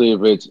 especially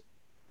if it's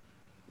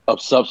of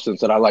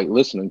substance that I like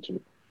listening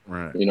to.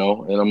 Right. You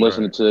know, and I'm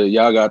listening to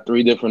y'all got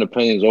 3 different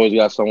opinions. Always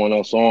got someone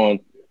else on,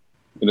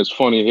 and it's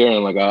funny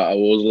hearing what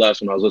was the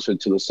last one I was listening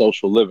to, The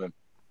Social Living.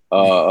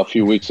 A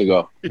few weeks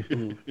ago,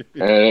 and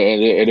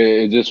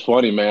it's just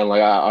funny, man.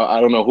 Like I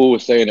don't know who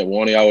was saying it.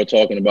 One of y'all were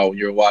talking about when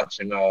you were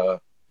watching the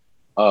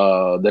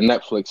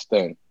Netflix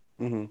thing,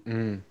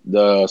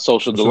 the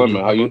Social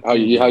Dilemma. How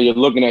you're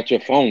looking at your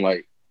phone,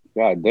 like,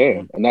 God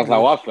damn, and that's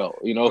how I felt,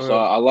 you know. So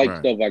I like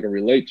stuff I can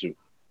relate to,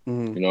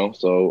 you know.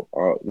 So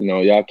you know,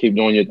 y'all keep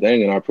doing your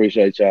thing, and I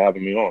appreciate y'all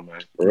having me on,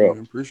 man. For real,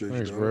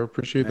 Thanks, bro.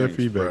 Appreciate that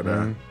feedback,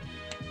 man.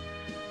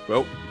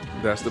 Well,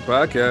 that's the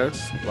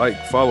podcast. Like,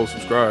 follow,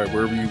 subscribe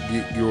wherever you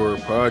get your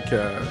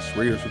podcasts.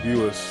 Rate us,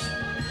 review us,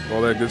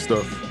 all that good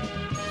stuff.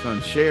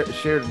 Son, share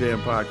the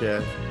damn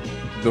podcast.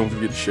 Don't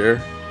forget to share.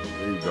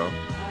 There you go.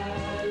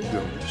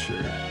 Don't forget to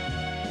share.